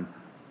asked them,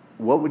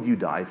 what would you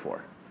die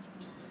for?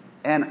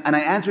 And I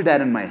answered that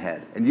in my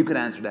head, and you could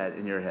answer that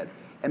in your head.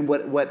 And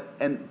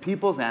and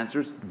people's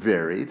answers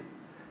varied,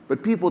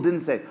 but people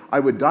didn't say,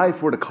 I would die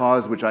for the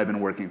cause which I've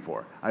been working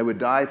for. I would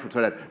die for so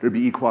that there'd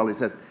be equality. It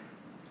says,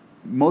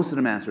 most of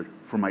them answered,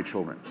 for my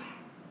children.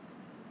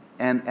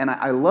 And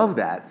I love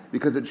that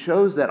because it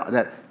shows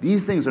that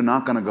these things are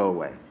not going to go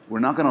away. We're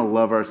not going to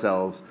love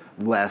ourselves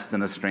less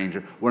than a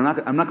stranger. I'm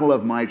not going to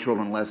love my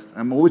children less.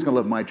 I'm always going to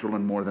love my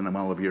children more than I'm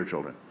going to love your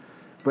children.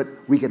 But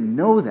we can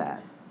know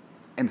that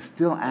and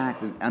still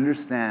act and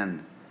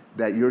understand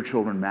that your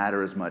children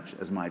matter as much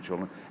as my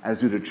children, as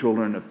do the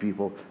children of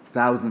people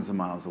thousands of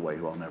miles away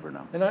who I'll never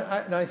know. And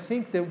I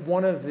think that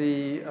one of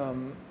the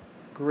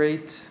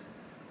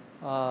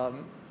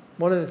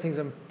one of the things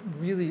I'm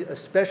really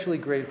especially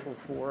grateful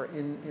for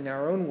in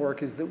our own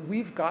work is that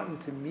we've gotten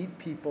to meet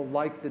people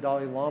like the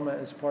Dalai Lama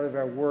as part of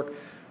our work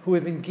who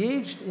have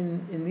engaged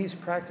in these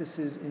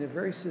practices in a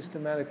very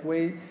systematic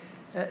way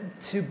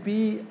to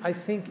be, I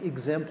think,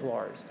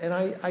 exemplars. And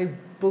I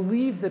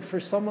believe that for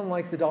someone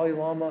like the Dalai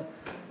Lama,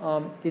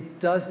 it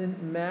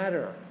doesn't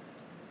matter.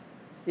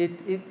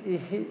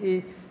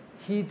 He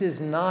does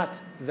not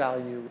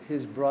value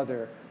his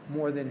brother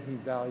more than he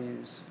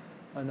values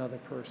another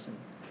person.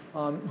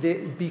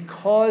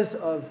 Because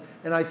of,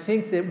 and I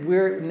think that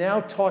we're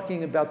now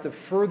talking about the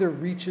further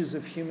reaches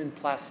of human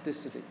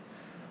plasticity.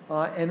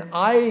 And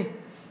I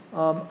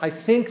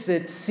think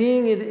that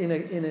seeing it in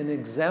an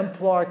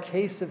exemplar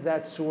case of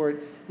that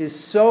sort is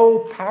so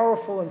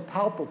powerful and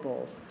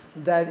palpable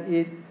that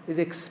it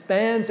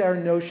expands our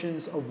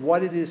notions of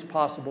what it is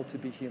possible to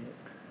be human.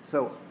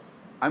 So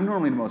I'm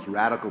normally the most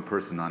radical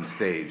person on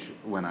stage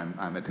when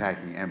I'm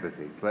attacking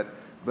empathy, but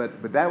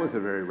that was a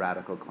very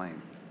radical claim.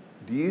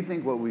 Do you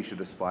think what we should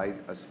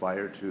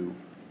aspire to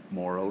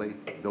morally,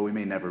 though we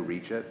may never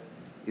reach it,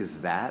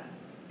 is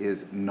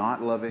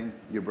not loving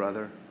your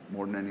brother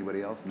more than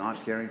anybody else,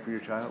 not caring for your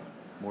child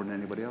more than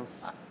anybody else?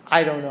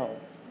 I don't know.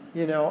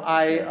 You know,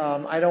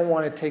 I don't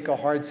want to take a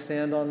hard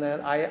stand on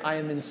that. I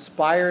am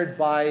inspired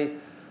by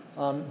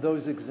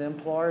those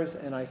exemplars,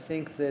 and I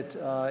think that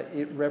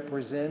it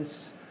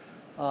represents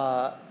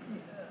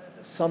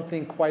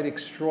something quite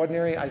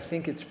extraordinary. I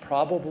think it's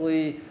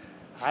probably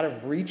out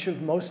of reach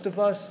of most of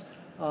us,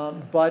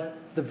 but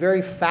the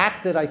very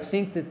fact that I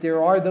think that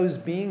there are those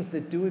beings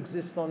that do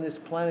exist on this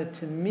planet,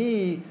 to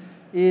me,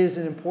 is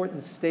an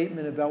important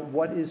statement about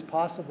what is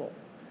possible.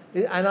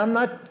 And I'm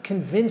not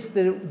convinced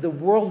that the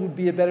world would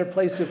be a better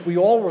place if we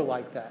all were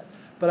like that.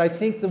 But I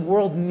think the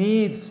world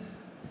needs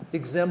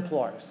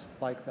exemplars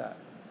like that.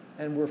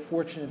 And we're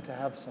fortunate to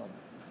have some.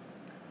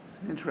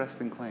 It's an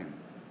interesting claim.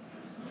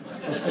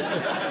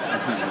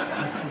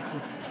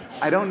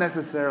 I don't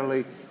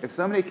necessarily, if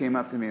somebody came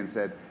up to me and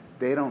said,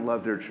 they don't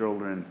love their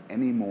children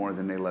any more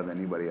than they love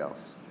anybody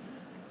else,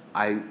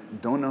 I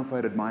don't know if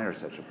I'd admire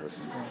such a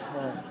person.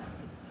 Well,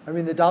 I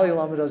mean, the Dalai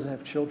Lama doesn't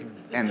have children.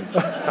 And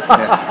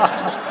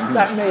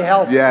that may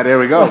help. Yeah, there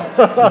we go.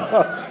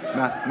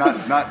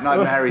 not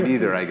married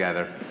either, I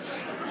gather.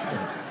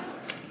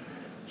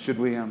 Should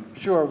we?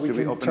 Sure, we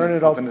can open turn this,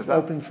 it open this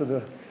up? open for the.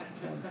 Do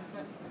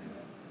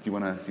you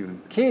want to?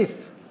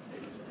 Keith.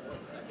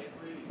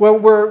 Well,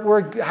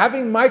 we're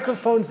having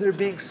microphones that are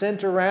being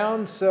sent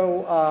around,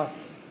 so.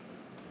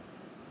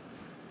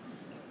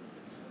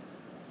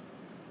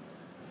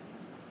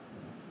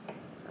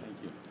 Thank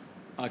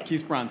you,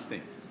 Keith Bronstein.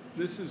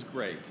 This is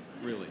great,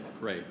 really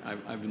great.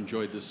 I've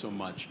enjoyed this so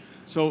much.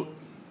 So,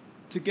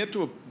 to get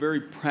to a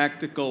very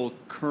practical,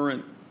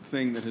 current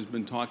thing that has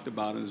been talked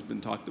about and has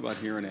been talked about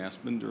here in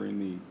Aspen during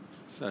the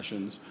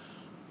sessions.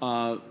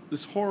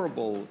 This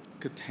horrible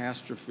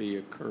catastrophe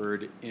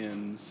occurred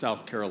in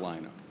South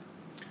Carolina.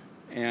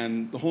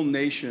 And the whole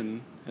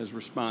nation has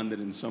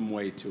responded in some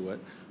way to it.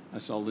 I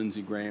saw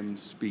Lindsey Graham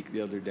speak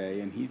the other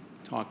day, and he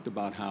talked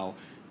about how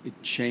it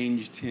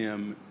changed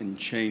him and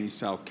changed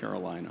South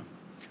Carolina.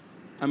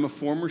 I'm a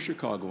former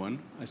Chicagoan.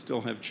 I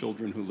still have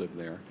children who live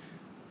there.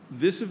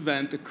 This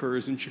event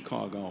occurs in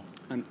Chicago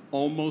on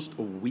almost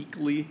a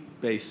weekly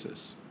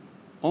basis.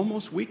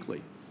 Almost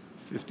weekly,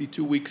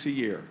 52 weeks a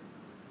year.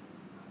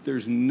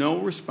 There's no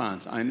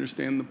response. I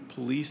understand the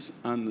police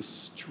on the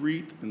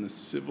street and the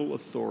civil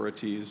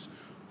authorities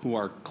who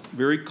are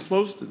very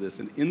close to this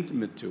and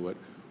intimate to it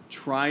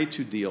try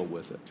to deal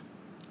with it.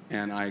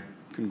 And I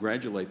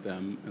congratulate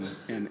them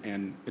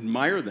and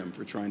admire them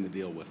for trying to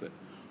deal with it.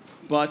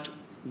 But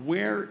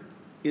where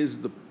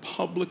is the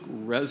public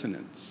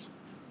resonance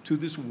to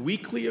this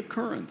weekly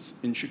occurrence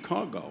in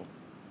Chicago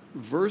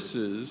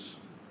versus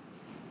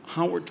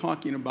how we're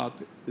talking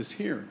about this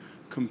here?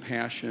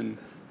 Compassion,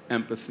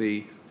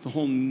 empathy. The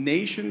whole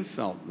nation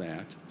felt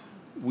that.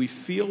 We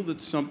feel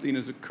that something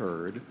has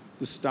occurred.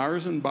 The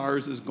Stars and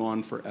Bars is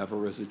gone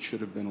forever, as it should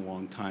have been a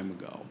long time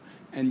ago.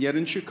 And yet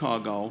in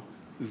Chicago,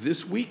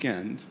 this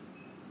weekend,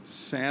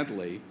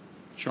 sadly,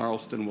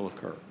 Charleston will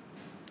occur.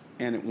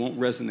 And it won't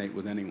resonate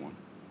with anyone.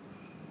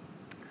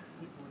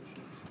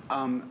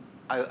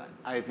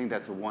 I think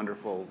that's a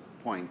wonderful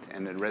point,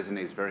 and it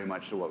resonates very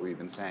much to what we've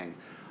been saying.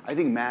 I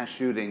think mass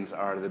shootings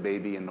are the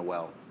baby in the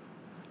well.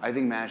 I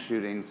think mass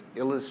shootings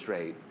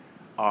illustrate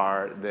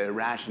the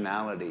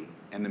irrationality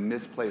and the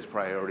misplaced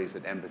priorities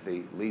that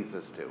empathy leads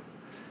us to.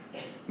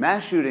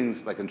 Mass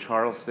shootings, like in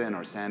Charleston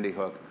or Sandy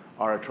Hook,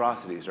 are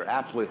atrocities. They're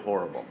absolutely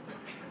horrible.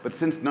 But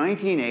since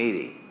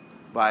 1980,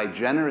 by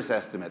generous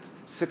estimates,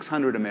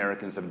 600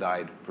 Americans have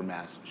died from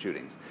mass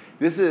shootings.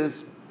 This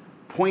is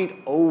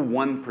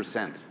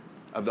 0.01%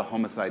 of the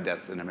homicide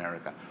deaths in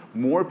America.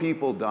 More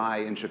people die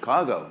in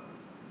Chicago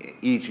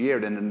each year,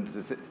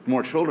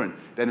 more children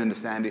than in the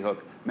Sandy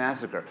Hook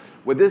massacre.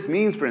 What this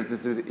means, for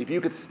instance, is if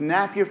you could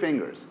snap your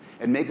fingers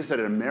and make it so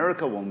that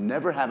America will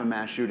never have a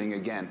mass shooting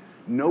again,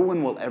 no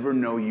one will ever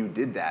know you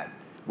did that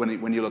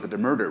when you look at the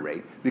murder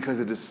rate, because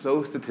it is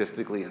so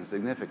statistically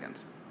insignificant.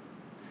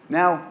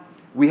 Now,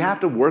 we have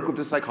to work with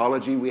the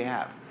psychology we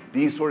have.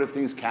 These sort of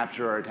things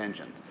capture our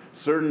attention.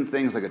 Certain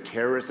things, like a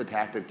terrorist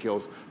attack that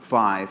kills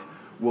 5,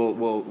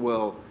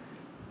 will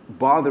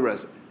bother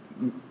us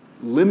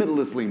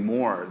limitlessly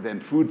more than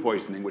food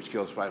poisoning, which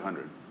kills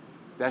 500.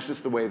 That's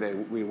just the way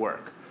we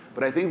work.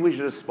 But I think we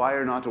should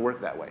aspire not to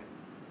work that way.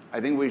 I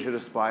think we should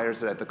aspire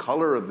so that the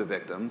color of the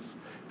victims,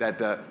 that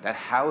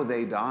how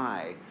they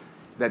die,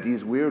 that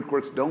these weird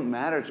quirks don't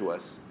matter to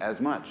us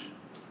as much.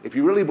 If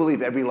you really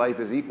believe every life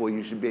is equal,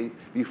 you should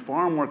be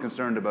far more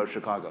concerned about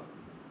Chicago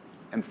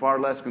and far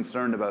less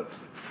concerned about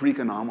freak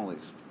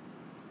anomalies.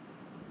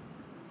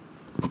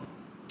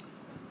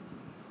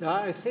 Now,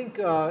 I think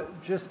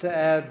just to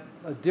add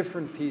a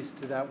different piece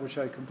to that, which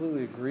I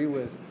completely agree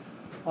with,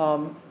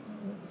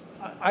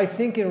 I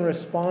think in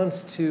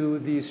response to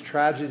these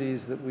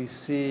tragedies that we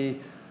see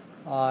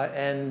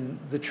and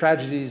the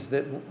tragedies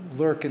that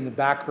lurk in the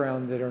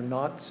background that are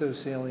not so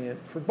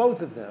salient for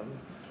both of them,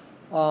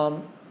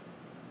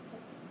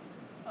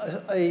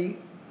 a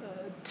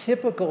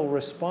typical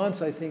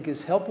response, I think,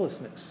 is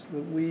helplessness.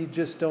 We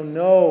just don't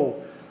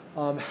know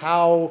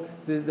how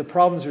the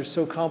problems are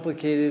so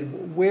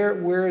complicated.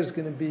 Where is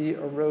going to be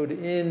a road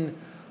in?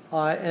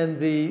 And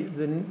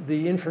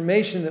the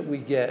information that we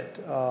get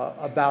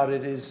about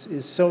it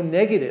is so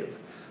negative.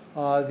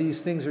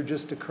 These things are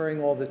just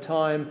occurring all the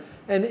time.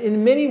 And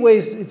in many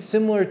ways, it's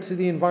similar to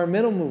the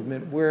environmental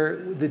movement, where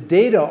the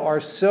data are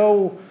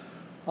so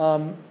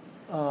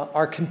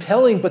are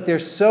compelling, but they're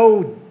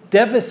so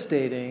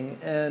devastating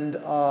and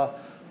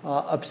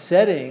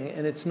upsetting,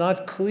 and it's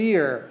not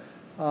clear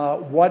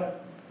what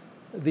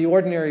the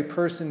ordinary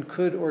person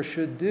could or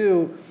should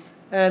do.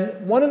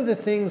 And one of the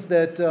things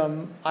that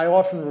I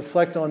often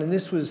reflect on, and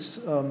this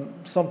was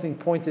something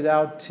pointed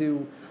out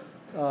to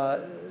a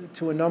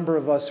number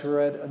of us who were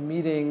at a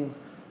meeting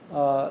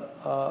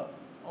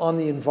on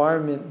the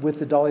environment with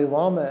the Dalai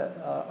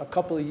Lama a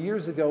couple of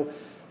years ago,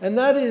 and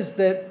that is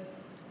that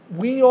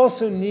we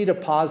also need a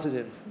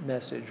positive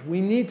message. We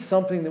need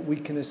something that we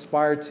can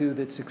aspire to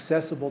that's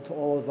accessible to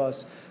all of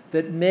us,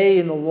 that may,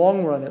 in the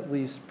long run at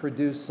least,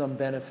 produce some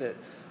benefit.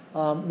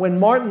 When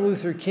Martin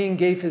Luther King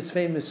gave his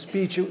famous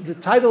speech, the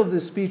title of the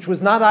speech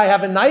was not "I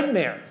Have a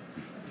Nightmare."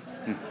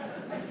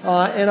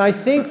 And I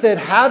think that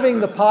having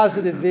the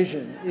positive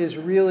vision is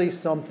really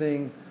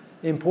something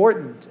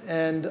important.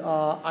 And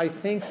I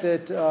think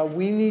that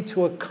we need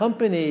to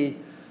accompany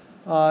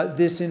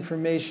this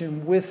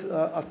information with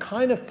a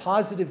kind of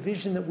positive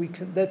vision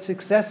that's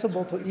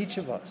accessible to each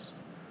of us.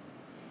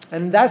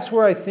 And that's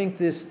where I think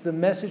the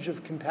message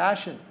of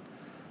compassion,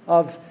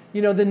 of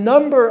the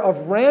number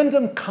of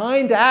random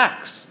kind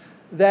acts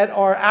that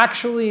are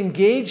actually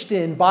engaged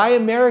in by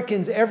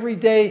Americans every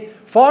day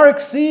far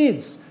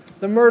exceeds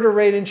the murder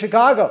rate in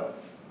Chicago.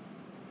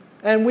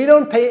 And we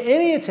don't pay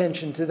any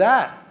attention to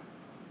that.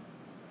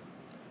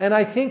 And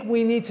I think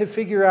we need to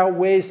figure out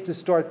ways to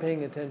start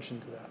paying attention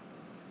to that.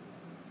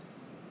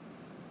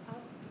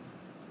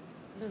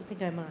 I don't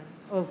think I'm on.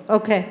 Oh,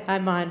 okay,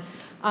 I'm on.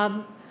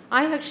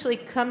 I actually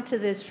come to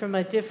this from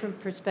a different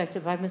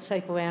perspective. I'm a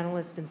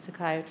psychoanalyst and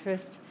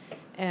psychiatrist.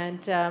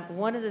 And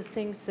one of the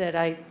things that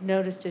I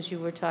noticed as you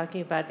were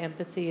talking about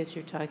empathy, as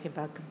you're talking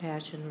about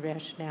compassion,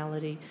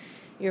 rationality,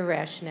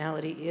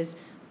 irrationality, is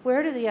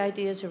where do the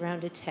ideas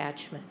around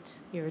attachment,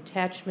 your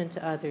attachment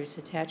to others,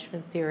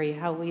 attachment theory,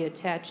 how we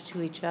attach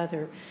to each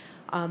other,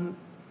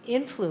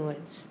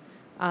 influence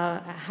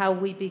how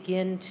we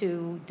begin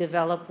to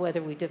develop,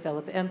 whether we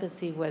develop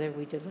empathy, whether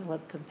we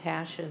develop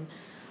compassion.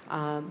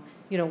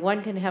 You know,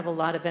 one can have a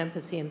lot of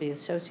empathy and be a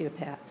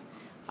sociopath.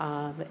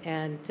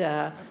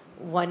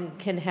 One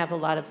can have a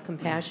lot of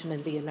compassion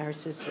and be a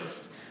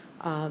narcissist.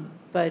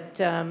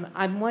 But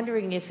I'm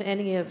wondering if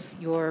any of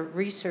your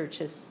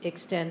research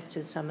extends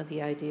to some of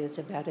the ideas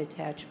about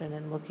attachment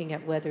and looking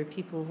at whether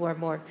people who are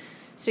more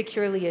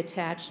securely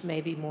attached may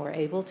be more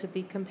able to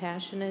be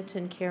compassionate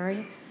and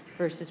caring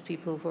versus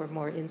people who are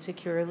more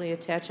insecurely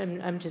attached.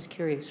 I'm just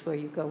curious where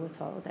you go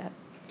with all of that.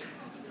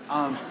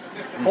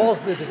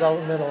 Paul's the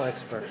developmental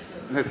expert.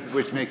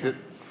 Which makes it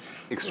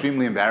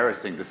extremely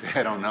embarrassing to say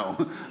I don't know.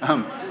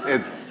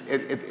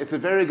 It's a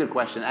very good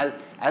question.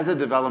 As a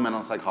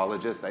developmental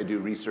psychologist, I do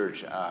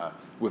research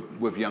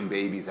with young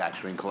babies,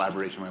 actually, in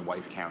collaboration with my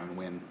wife, Karen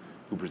Wynn,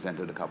 who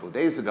presented a couple of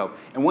days ago.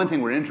 And one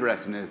thing we're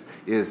interested in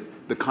is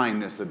the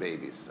kindness of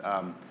babies.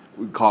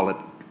 We call it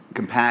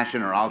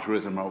compassion or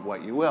altruism or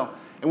what you will.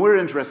 And we're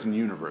interested in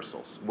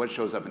universals, what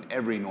shows up in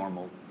every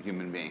normal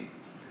human being.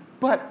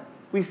 But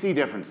we see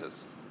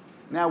differences.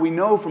 Now, we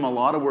know from a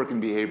lot of work in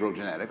behavioral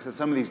genetics that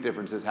some of these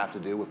differences have to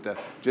do with the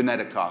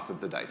genetic toss of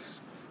the dice.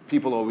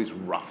 People always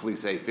roughly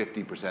say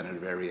 50% of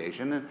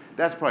variation, and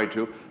that's probably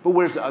true, but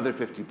where's the other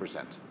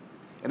 50%?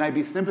 And I'd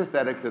be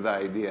sympathetic to the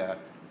idea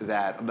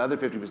that the other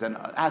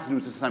 50% has to do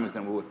to some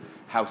extent with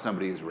how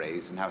somebody is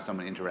raised and how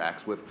someone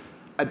interacts with.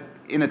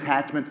 In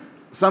attachment,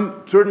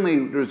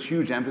 certainly there's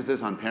huge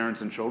emphasis on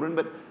parents and children,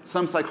 but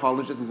some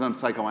psychologists and some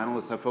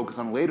psychoanalysts have focused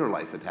on later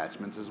life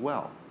attachments as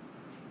well.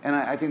 And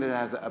I think that it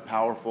has a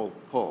powerful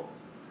pull.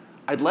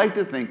 I'd like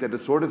to think that the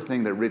sort of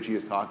thing that Richie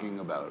is talking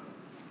about,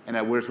 and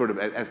that we're sort of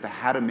as to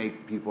how to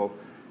make people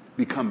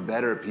become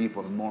better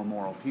people and more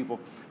moral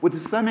people, would to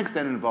some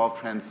extent involve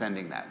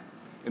transcending that.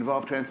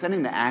 Involve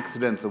transcending the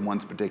accidents of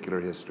one's particular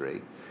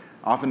history,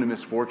 often the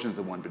misfortunes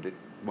of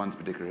one's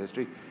particular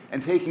history,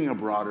 and taking a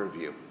broader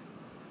view.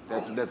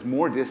 That's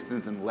more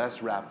distant and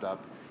less wrapped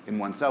up in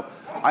oneself.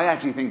 I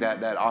actually think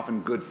that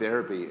often good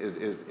therapy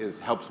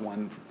helps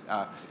one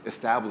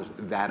establish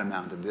that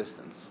amount of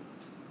distance.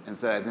 And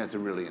so I think that's a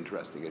really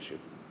interesting issue.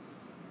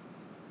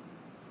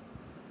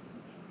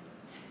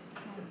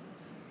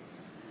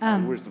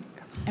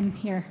 I'm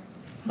here.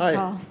 Hi.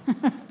 Paul.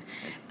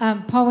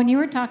 Paul, when you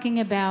were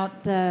talking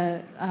about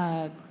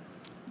the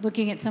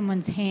looking at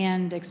someone's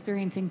hand,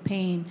 experiencing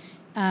pain,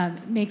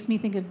 makes me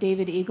think of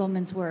David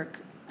Eagleman's work.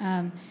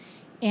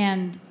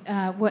 And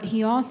what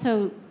he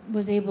also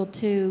was able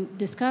to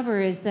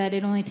discover is that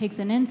it only takes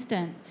an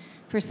instant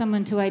for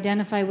someone to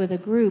identify with a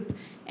group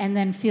and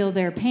then feel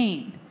their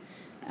pain.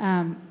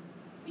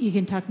 You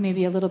can talk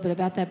maybe a little bit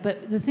about that.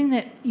 But the thing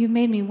that you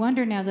made me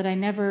wonder now that I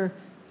never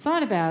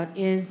thought about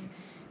is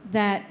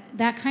that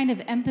that kind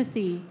of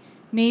empathy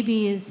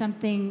maybe is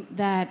something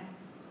that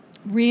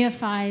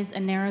reifies a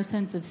narrow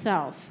sense of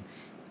self,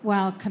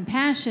 while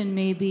compassion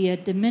may be a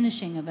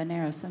diminishing of a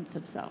narrow sense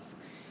of self.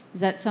 Is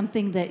that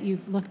something that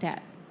you've looked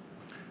at?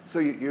 So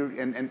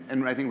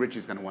and I think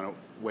Richie's going to want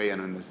to weigh in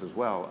on this as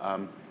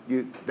well.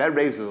 That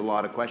raises a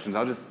lot of questions.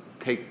 I'll just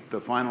take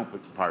the final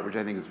part, which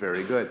I think is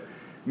very good.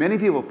 Many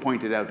people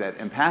pointed out that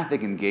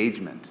empathic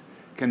engagement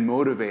can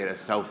motivate a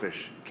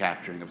selfish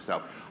capturing of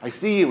self. I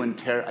see you in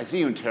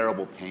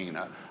terrible pain,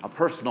 a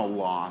personal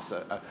loss,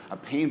 a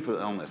painful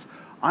illness.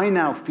 I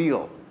now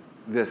feel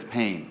this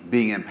pain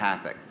being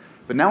empathic.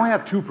 But now I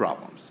have two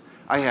problems.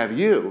 I have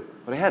you,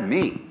 but I have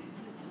me.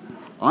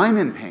 I'm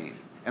in pain,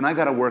 and I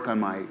got to work on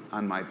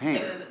my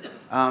pain.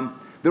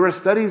 There are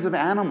studies of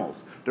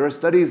animals. There are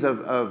studies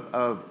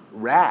of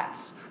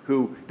rats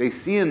who they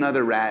see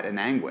another rat in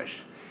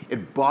anguish.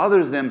 It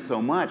bothers them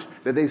so much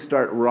that they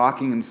start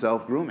rocking and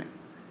self-grooming.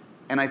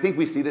 And I think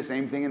we see the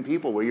same thing in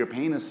people, where your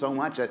pain is so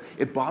much that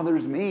it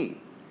bothers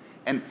me.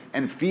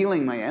 And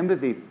feeling my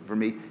empathy for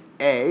me,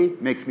 A,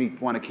 makes me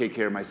want to take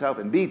care of myself,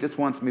 and B, just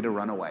wants me to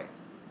run away.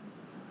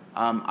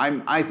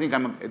 I think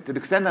to the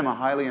extent I'm a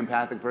highly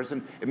empathic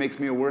person, it makes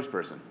me a worse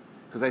person,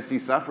 because I see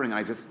suffering and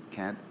I just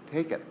can't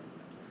take it.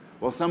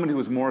 Well, somebody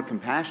who's more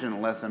compassionate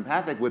and less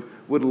empathic would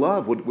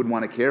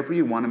want to care for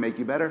you, want to make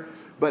you better,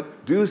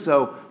 but do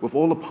so with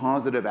all the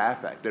positive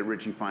affect that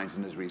Richie finds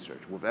in his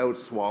research, without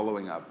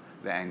swallowing up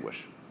the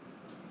anguish.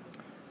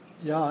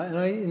 Yeah, and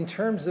in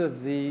terms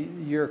of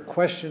your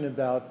question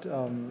about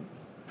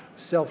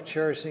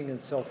self-cherishing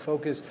and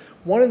self-focus,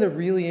 one of the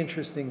really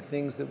interesting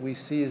things that we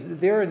see is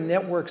that there are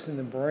networks in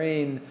the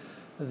brain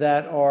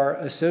that are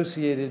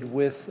associated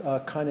with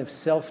a kind of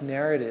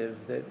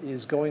self-narrative that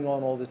is going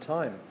on all the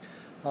time.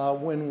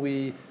 When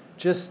we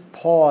just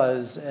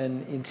pause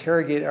and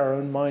interrogate our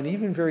own mind,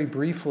 even very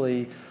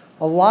briefly,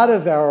 a lot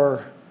of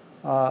our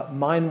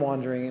mind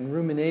wandering and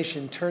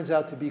rumination turns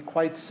out to be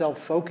quite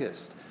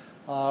self-focused.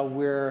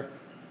 We're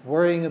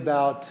worrying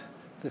about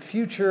the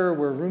future,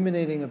 we're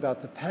ruminating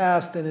about the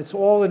past, and it's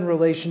all in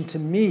relation to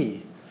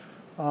me.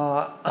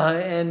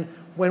 And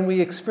when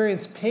we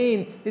experience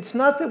pain, it's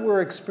not that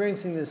we're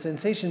experiencing the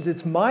sensations,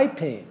 it's my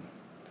pain.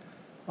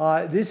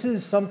 This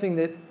is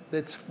something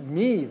that's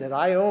me, that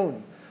I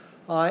own.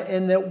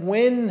 And that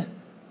when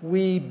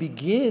we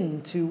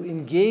begin to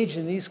engage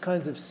in these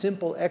kinds of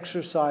simple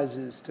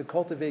exercises to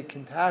cultivate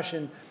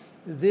compassion,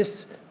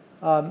 this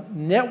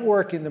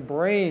network in the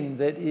brain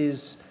that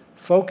is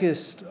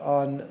focused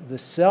on the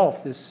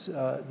self,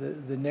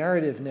 the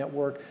narrative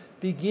network,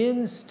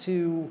 begins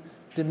to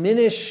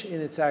diminish in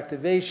its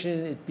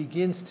activation. It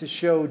begins to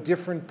show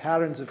different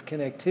patterns of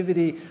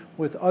connectivity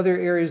with other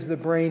areas of the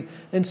brain.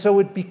 And so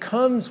it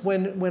becomes,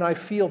 when I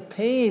feel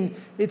pain,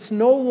 it's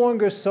no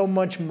longer so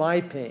much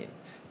my pain.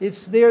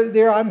 It's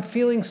there I'm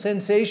feeling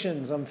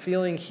sensations, I'm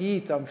feeling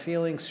heat, I'm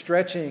feeling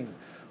stretching.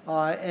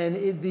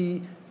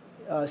 The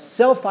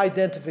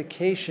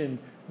self-identification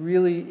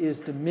really is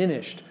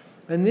diminished.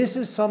 And this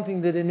is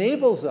something that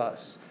enables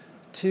us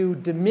to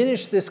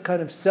diminish this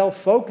kind of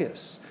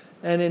self-focus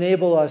and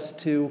enable us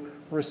to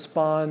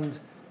respond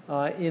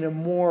in a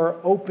more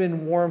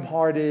open,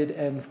 warm-hearted,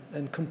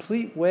 and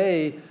complete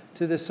way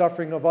to the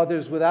suffering of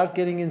others without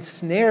getting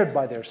ensnared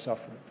by their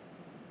suffering.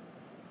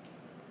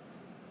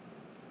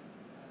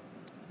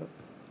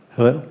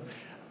 Hello.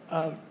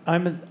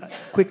 I'm a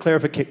quick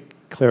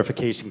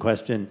clarification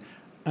question.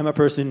 I'm a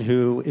person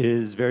who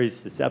is very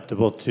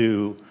susceptible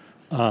to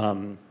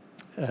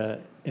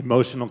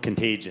emotional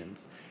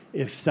contagions.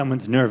 If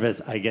someone's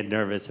nervous, I get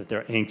nervous. If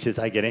they're anxious,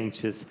 I get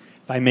anxious.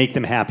 If I make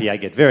them happy, I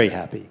get very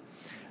happy.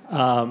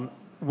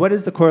 What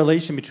is the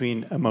correlation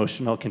between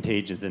emotional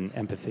contagions and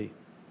empathy?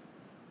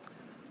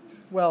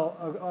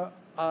 Well,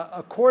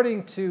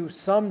 according to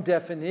some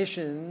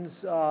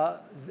definitions,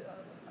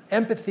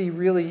 empathy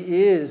really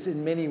is,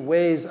 in many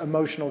ways,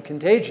 emotional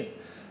contagion.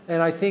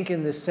 And I think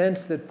in the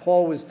sense that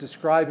Paul was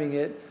describing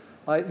it,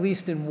 at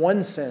least in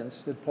one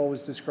sense that Paul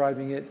was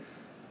describing it,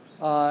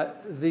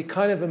 the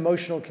kind of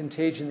emotional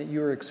contagion that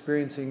you're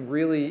experiencing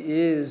really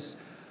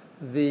is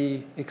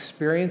the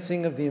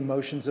experiencing of the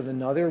emotions of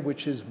another,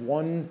 which is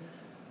one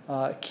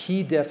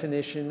key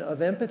definition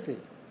of empathy.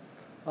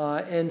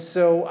 And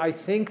so I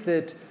think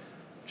that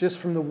just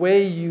from the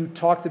way you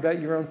talked about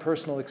your own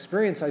personal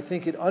experience, I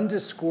think it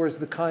underscores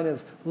the kind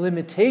of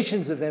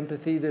limitations of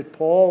empathy that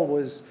Paul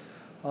was,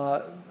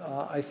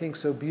 I think,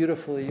 so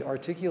beautifully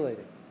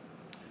articulating.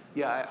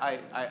 Yeah,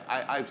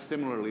 I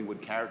similarly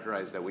would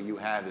characterize that what you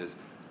have is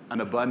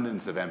an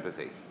abundance of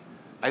empathy.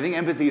 I think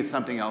empathy is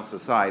something else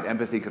aside.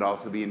 Empathy could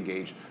also be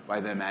engaged by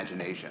the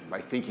imagination,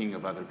 by thinking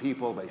of other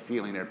people, by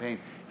feeling their pain.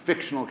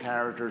 Fictional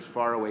characters,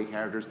 faraway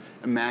characters,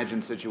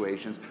 imagined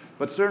situations.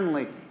 But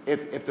certainly,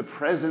 if the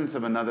presence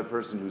of another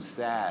person who's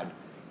sad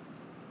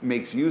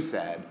makes you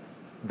sad,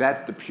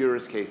 that's the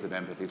purest case of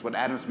empathy. It's what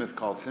Adam Smith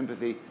called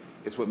sympathy.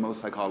 It's what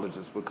most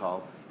psychologists would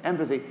call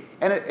empathy.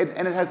 And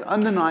it has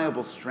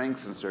undeniable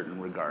strengths in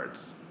certain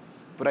regards.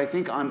 But I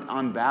think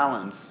on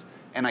balance,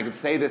 and I could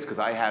say this because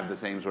I have the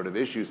same sort of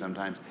issue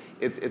sometimes,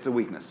 it's a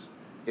weakness.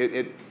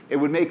 It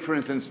would make, for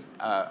instance,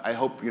 I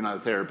hope you're not a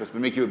therapist,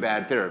 but make you a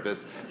bad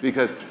therapist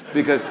because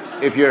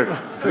if you're,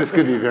 this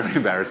could be very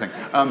embarrassing,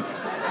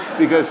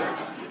 because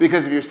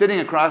if you're sitting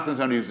across from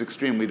somebody who's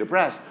extremely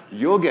depressed,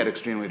 you'll get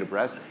extremely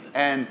depressed,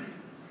 and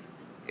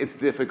it's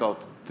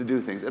difficult to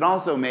do things. It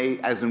also may,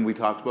 as we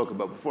spoke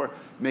about before,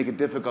 make it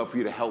difficult for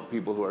you to help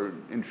people who are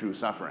in true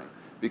suffering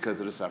because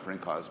of the suffering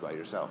caused by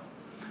yourself.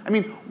 I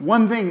mean,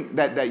 one thing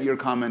that your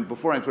comment,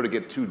 before I sort of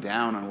get too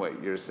down on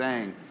what you're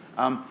saying,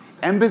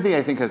 empathy,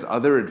 I think, has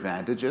other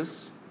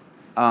advantages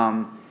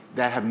that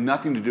have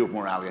nothing to do with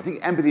morality. I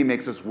think empathy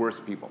makes us worse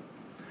people.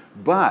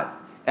 But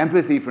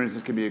empathy, for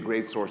instance, can be a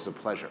great source of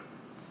pleasure.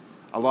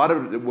 A lot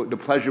of the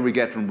pleasure we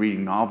get from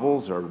reading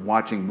novels or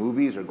watching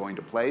movies or going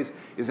to plays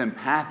is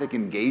empathic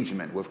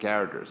engagement with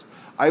characters.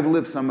 I've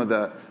lived some of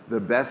the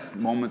best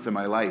moments of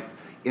my life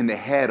in the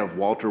head of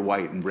Walter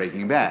White in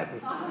Breaking Bad.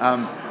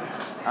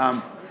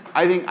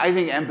 I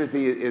think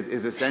empathy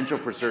is essential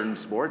for certain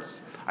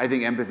sports. I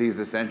think empathy is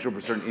essential for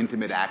certain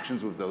intimate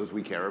actions with those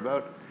we care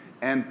about.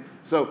 And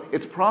so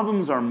its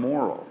problems are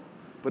moral,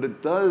 but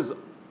it does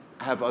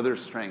have other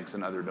strengths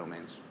in other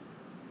domains.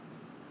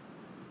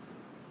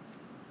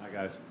 Hi,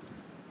 guys.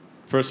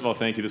 First of all,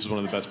 thank you. This is one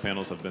of the best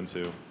panels I've been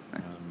to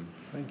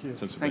Thank you.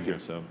 since we've been here,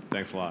 so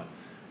thanks a lot.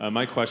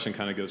 My question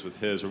kind of goes with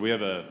his. We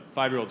have a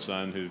 5-year-old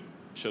son who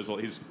shows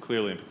he's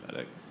clearly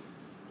empathetic.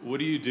 What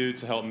do you do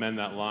to help mend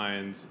that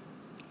lines?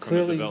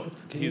 Clearly,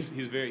 he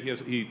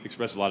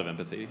expresses a lot of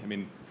empathy. I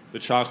mean,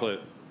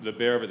 the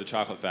bear over at the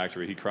chocolate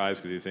factory, he cries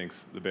because he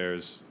thinks the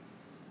bear's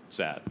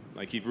sad.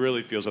 Like, he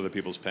really feels other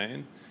people's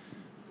pain.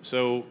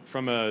 So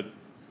from a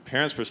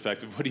parent's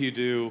perspective, what do you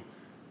do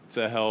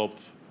to help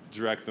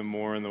direct them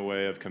more in the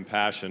way of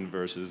compassion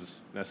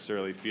versus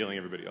necessarily feeling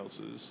everybody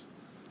else's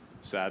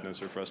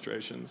sadness or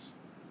frustrations?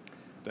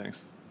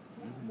 Thanks.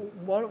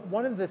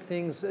 One of the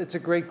things, it's a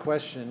great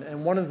question,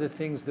 and one of the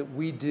things that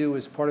we do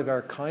as part of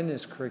our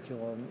kindness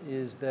curriculum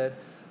is that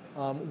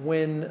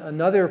when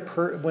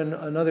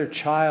another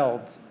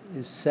child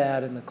is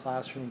sad in the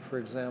classroom, for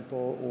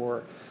example,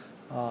 or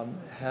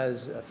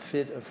has a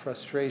fit of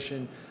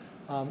frustration,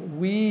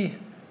 we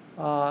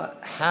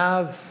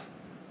have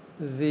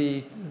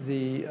the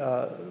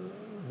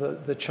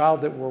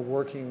child that we're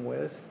working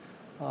with,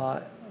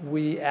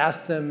 we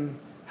ask them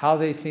how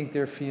they think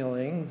they're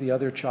feeling, the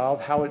other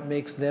child, how it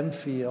makes them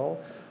feel,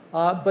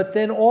 but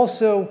then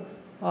also,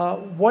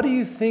 what do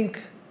you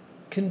think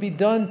can be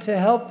done to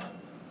help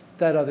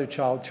that other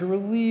child, to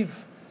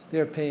relieve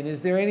their pain?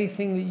 Is there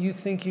anything that you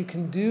think you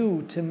can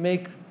do to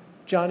make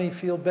Johnny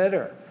feel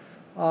better?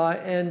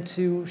 And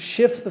to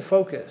shift the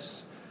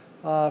focus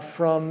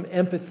from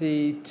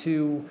empathy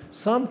to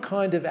some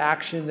kind of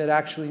action that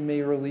actually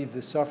may relieve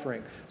the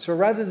suffering. So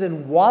rather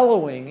than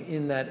wallowing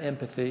in that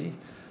empathy,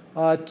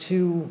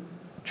 to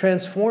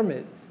transform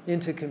it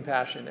into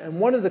compassion. And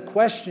one of the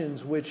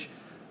questions which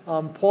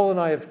Paul and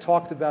I have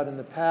talked about in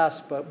the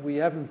past, but we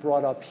haven't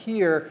brought up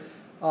here,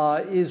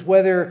 is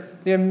whether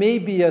there may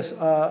be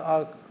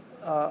at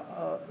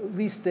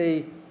least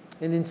an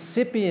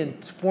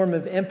incipient form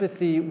of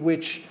empathy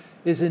which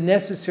is a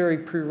necessary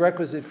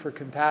prerequisite for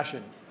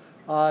compassion.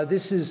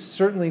 This is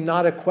certainly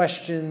not a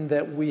question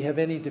that we have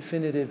any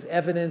definitive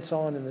evidence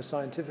on in the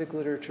scientific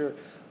literature,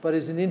 but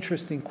is an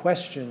interesting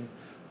question.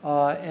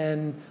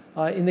 In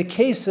the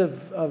case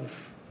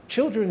of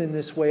children in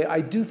this way,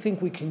 I do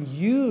think we can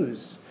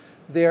use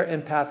their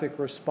empathic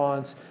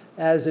response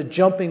as a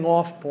jumping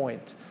off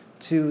point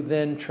to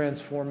then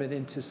transform it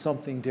into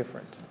something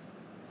different.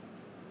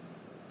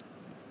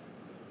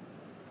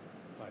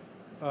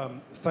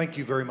 Thank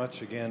you very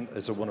much again.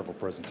 It's a wonderful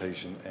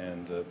presentation,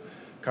 and the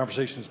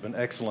conversation has been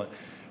excellent.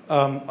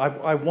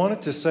 I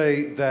wanted to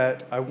say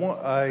that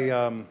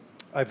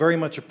I very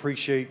much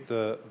appreciate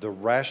the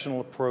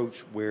rational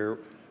approach where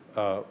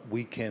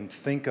we can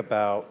think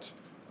about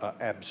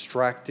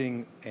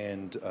abstracting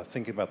and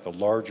thinking about the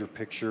larger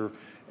picture,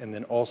 and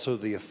then also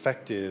the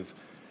effective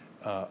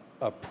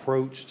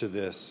approach to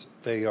this.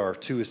 They are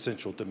two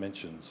essential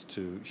dimensions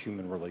to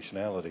human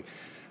relationality.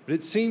 But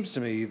it seems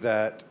to me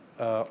that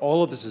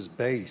all of this is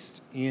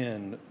based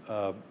in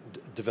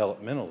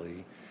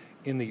developmentally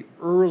in the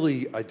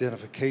early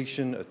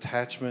identification,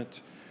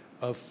 attachment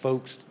of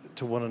folks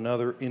to one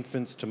another,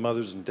 infants to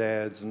mothers and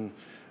dads, and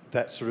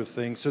that sort of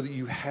thing, so that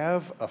you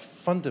have a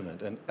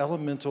fundament, an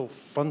elemental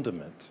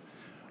fundament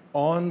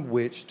on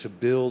which to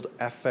build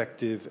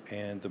affective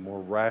and the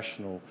more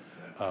rational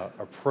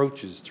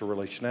approaches to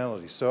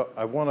relationality. So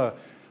I want to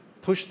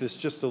push this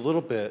just a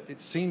little bit.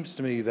 It seems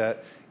to me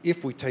that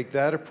if we take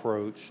that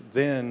approach,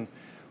 then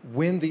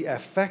when the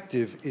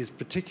affective is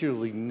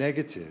particularly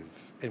negative,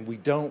 and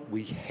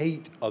we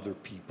hate other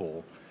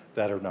people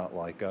that are not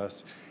like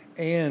us,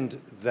 and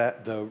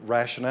that the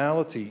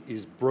rationality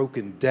is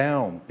broken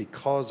down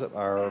because of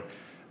our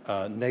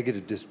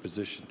negative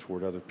disposition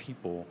toward other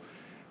people,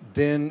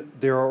 then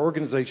there are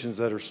organizations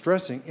that are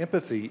stressing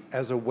empathy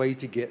as a way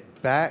to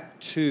get back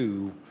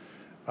to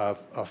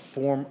a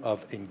form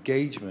of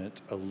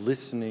engagement, a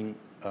listening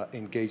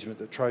engagement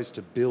that tries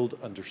to build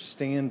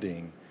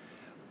understanding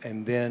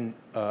and then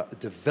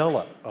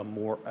develop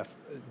an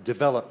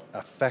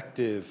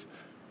effective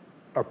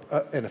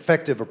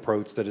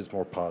approach that is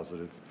more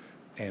positive,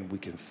 and we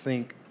can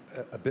think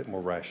a bit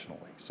more rationally.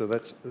 So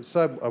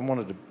I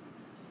wanted to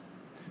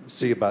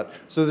see about.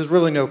 So there's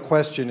really no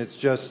question. It's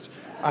just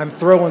I'm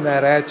throwing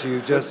that at you,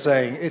 just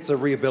saying it's a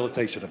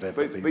rehabilitation of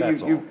empathy. But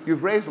that's all.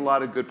 You've raised a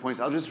lot of good points.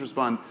 I'll just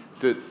respond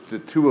to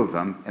two of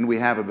them, and we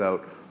have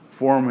about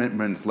 4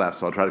 minutes left,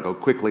 so I'll try to go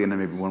quickly, and then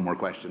maybe one more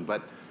question.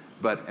 But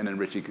and then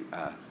Richie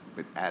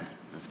would add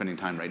spending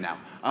time right now.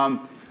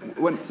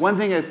 One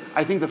thing is,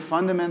 I think the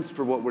fundamentals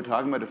for what we're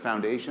talking about, the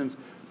foundations,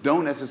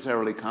 don't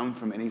necessarily come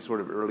from any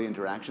sort of early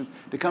interactions.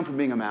 They come from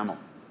being a mammal.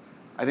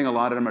 I think a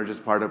lot of them are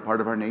just part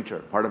of our nature,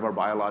 part of our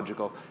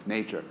biological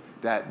nature,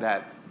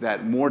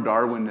 that more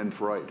Darwin than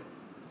Freud.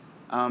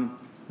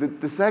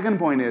 The second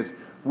point is,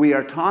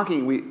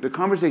 the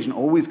conversation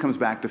always comes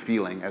back to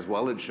feeling, as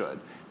well it should,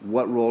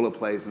 what role it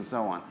plays and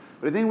so on.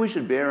 But I think we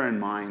should bear in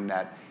mind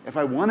that if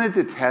I wanted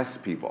to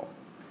test people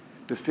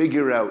to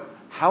figure out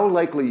how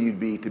likely you'd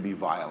be to be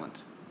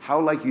violent,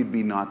 how likely you'd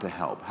be not to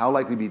help, how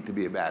likely you'd be to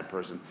be a bad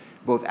person,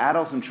 both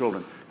adults and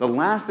children, the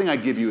last thing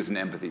I'd give you is an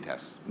empathy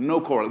test.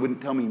 No correlate, it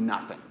wouldn't tell me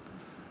nothing.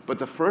 But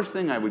the first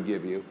thing I would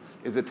give you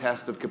is a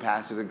test of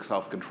capacities and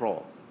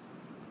self-control.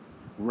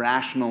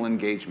 Rational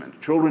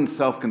engagement. Children's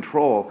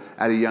self-control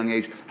at a young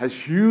age has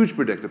huge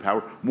predictive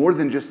power, more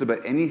than just about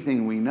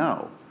anything we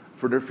know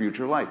for their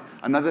future life.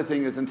 Another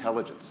thing is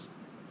intelligence.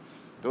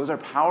 Those are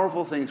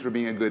powerful things for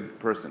being a good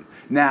person.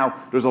 Now,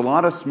 there's a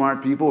lot of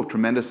smart people with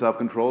tremendous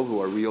self-control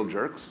who are real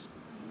jerks.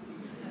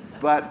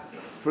 But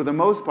For the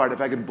most part,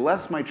 if I could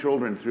bless my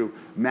children through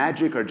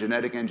magic or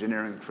genetic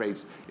engineering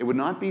traits, it would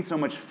not be so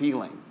much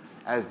feeling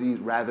as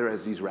rather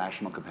as these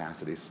rational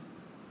capacities.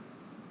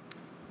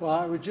 Well,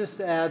 I would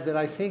just add that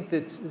I think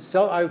that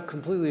I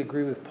completely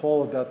agree with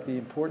Paul about the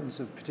importance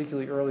of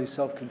particularly early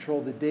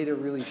self-control. The data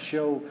really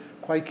show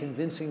quite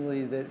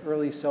convincingly that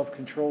early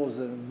self-control is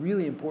a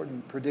really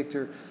important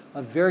predictor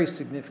of very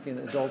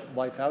significant adult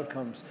life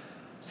outcomes.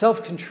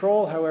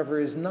 Self-control, however,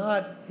 is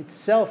not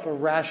itself a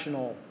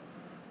rational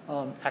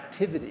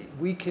activity.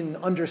 We can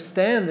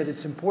understand that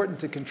it's important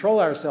to control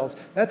ourselves.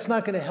 That's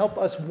not going to help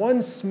us one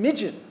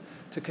smidgen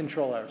to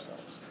control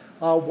ourselves.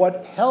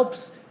 What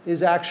helps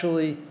is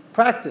actually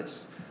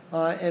practice.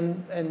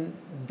 And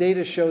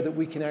data show that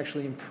we can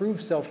actually improve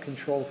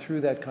self-control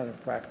through that kind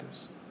of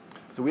practice.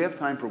 So we have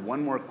time for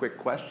one more quick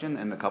question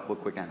and a couple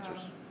of quick answers.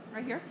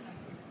 Right here.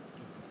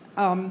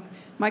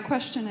 My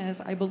question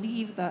is, I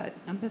believe that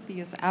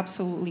empathy is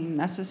absolutely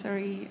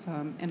necessary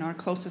in our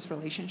closest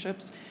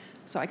relationships.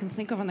 So I can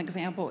think of an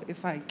example.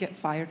 If I get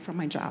fired from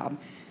my job,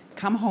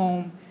 come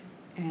home,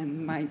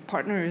 and my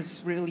partner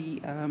is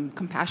really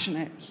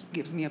compassionate. He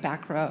gives me a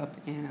back rub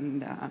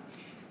and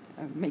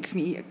makes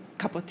me a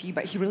cup of tea,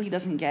 but he really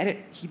doesn't get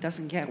it. He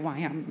doesn't get why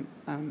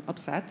I'm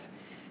upset.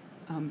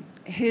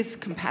 His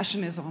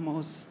compassion is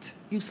almost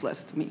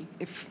useless to me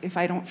if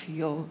I don't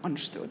feel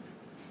understood.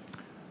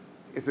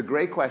 It's a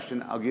great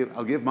question. I'll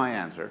give my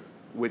answer,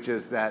 which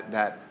is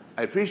that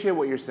I appreciate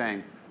what you're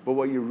saying, but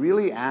what you're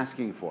really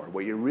asking for,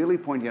 what you're really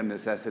pointing out the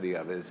necessity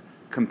of is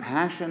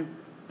compassion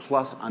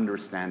plus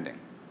understanding.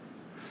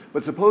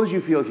 But suppose you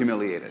feel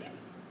humiliated.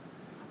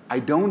 I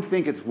don't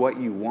think it's what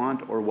you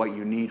want or what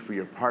you need for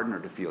your partner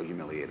to feel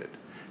humiliated.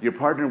 You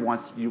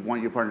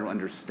want your partner to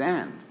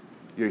understand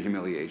your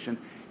humiliation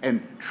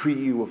and treat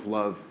you with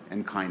love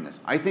and kindness.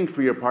 I think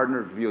for your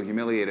partner to feel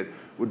humiliated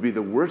would be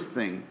the worst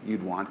thing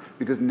you'd want,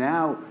 because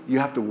now you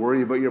have to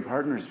worry about your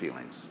partner's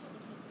feelings.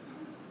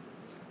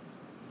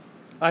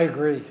 I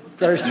agree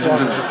very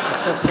strongly.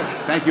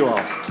 Thank you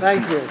all.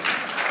 Thank you.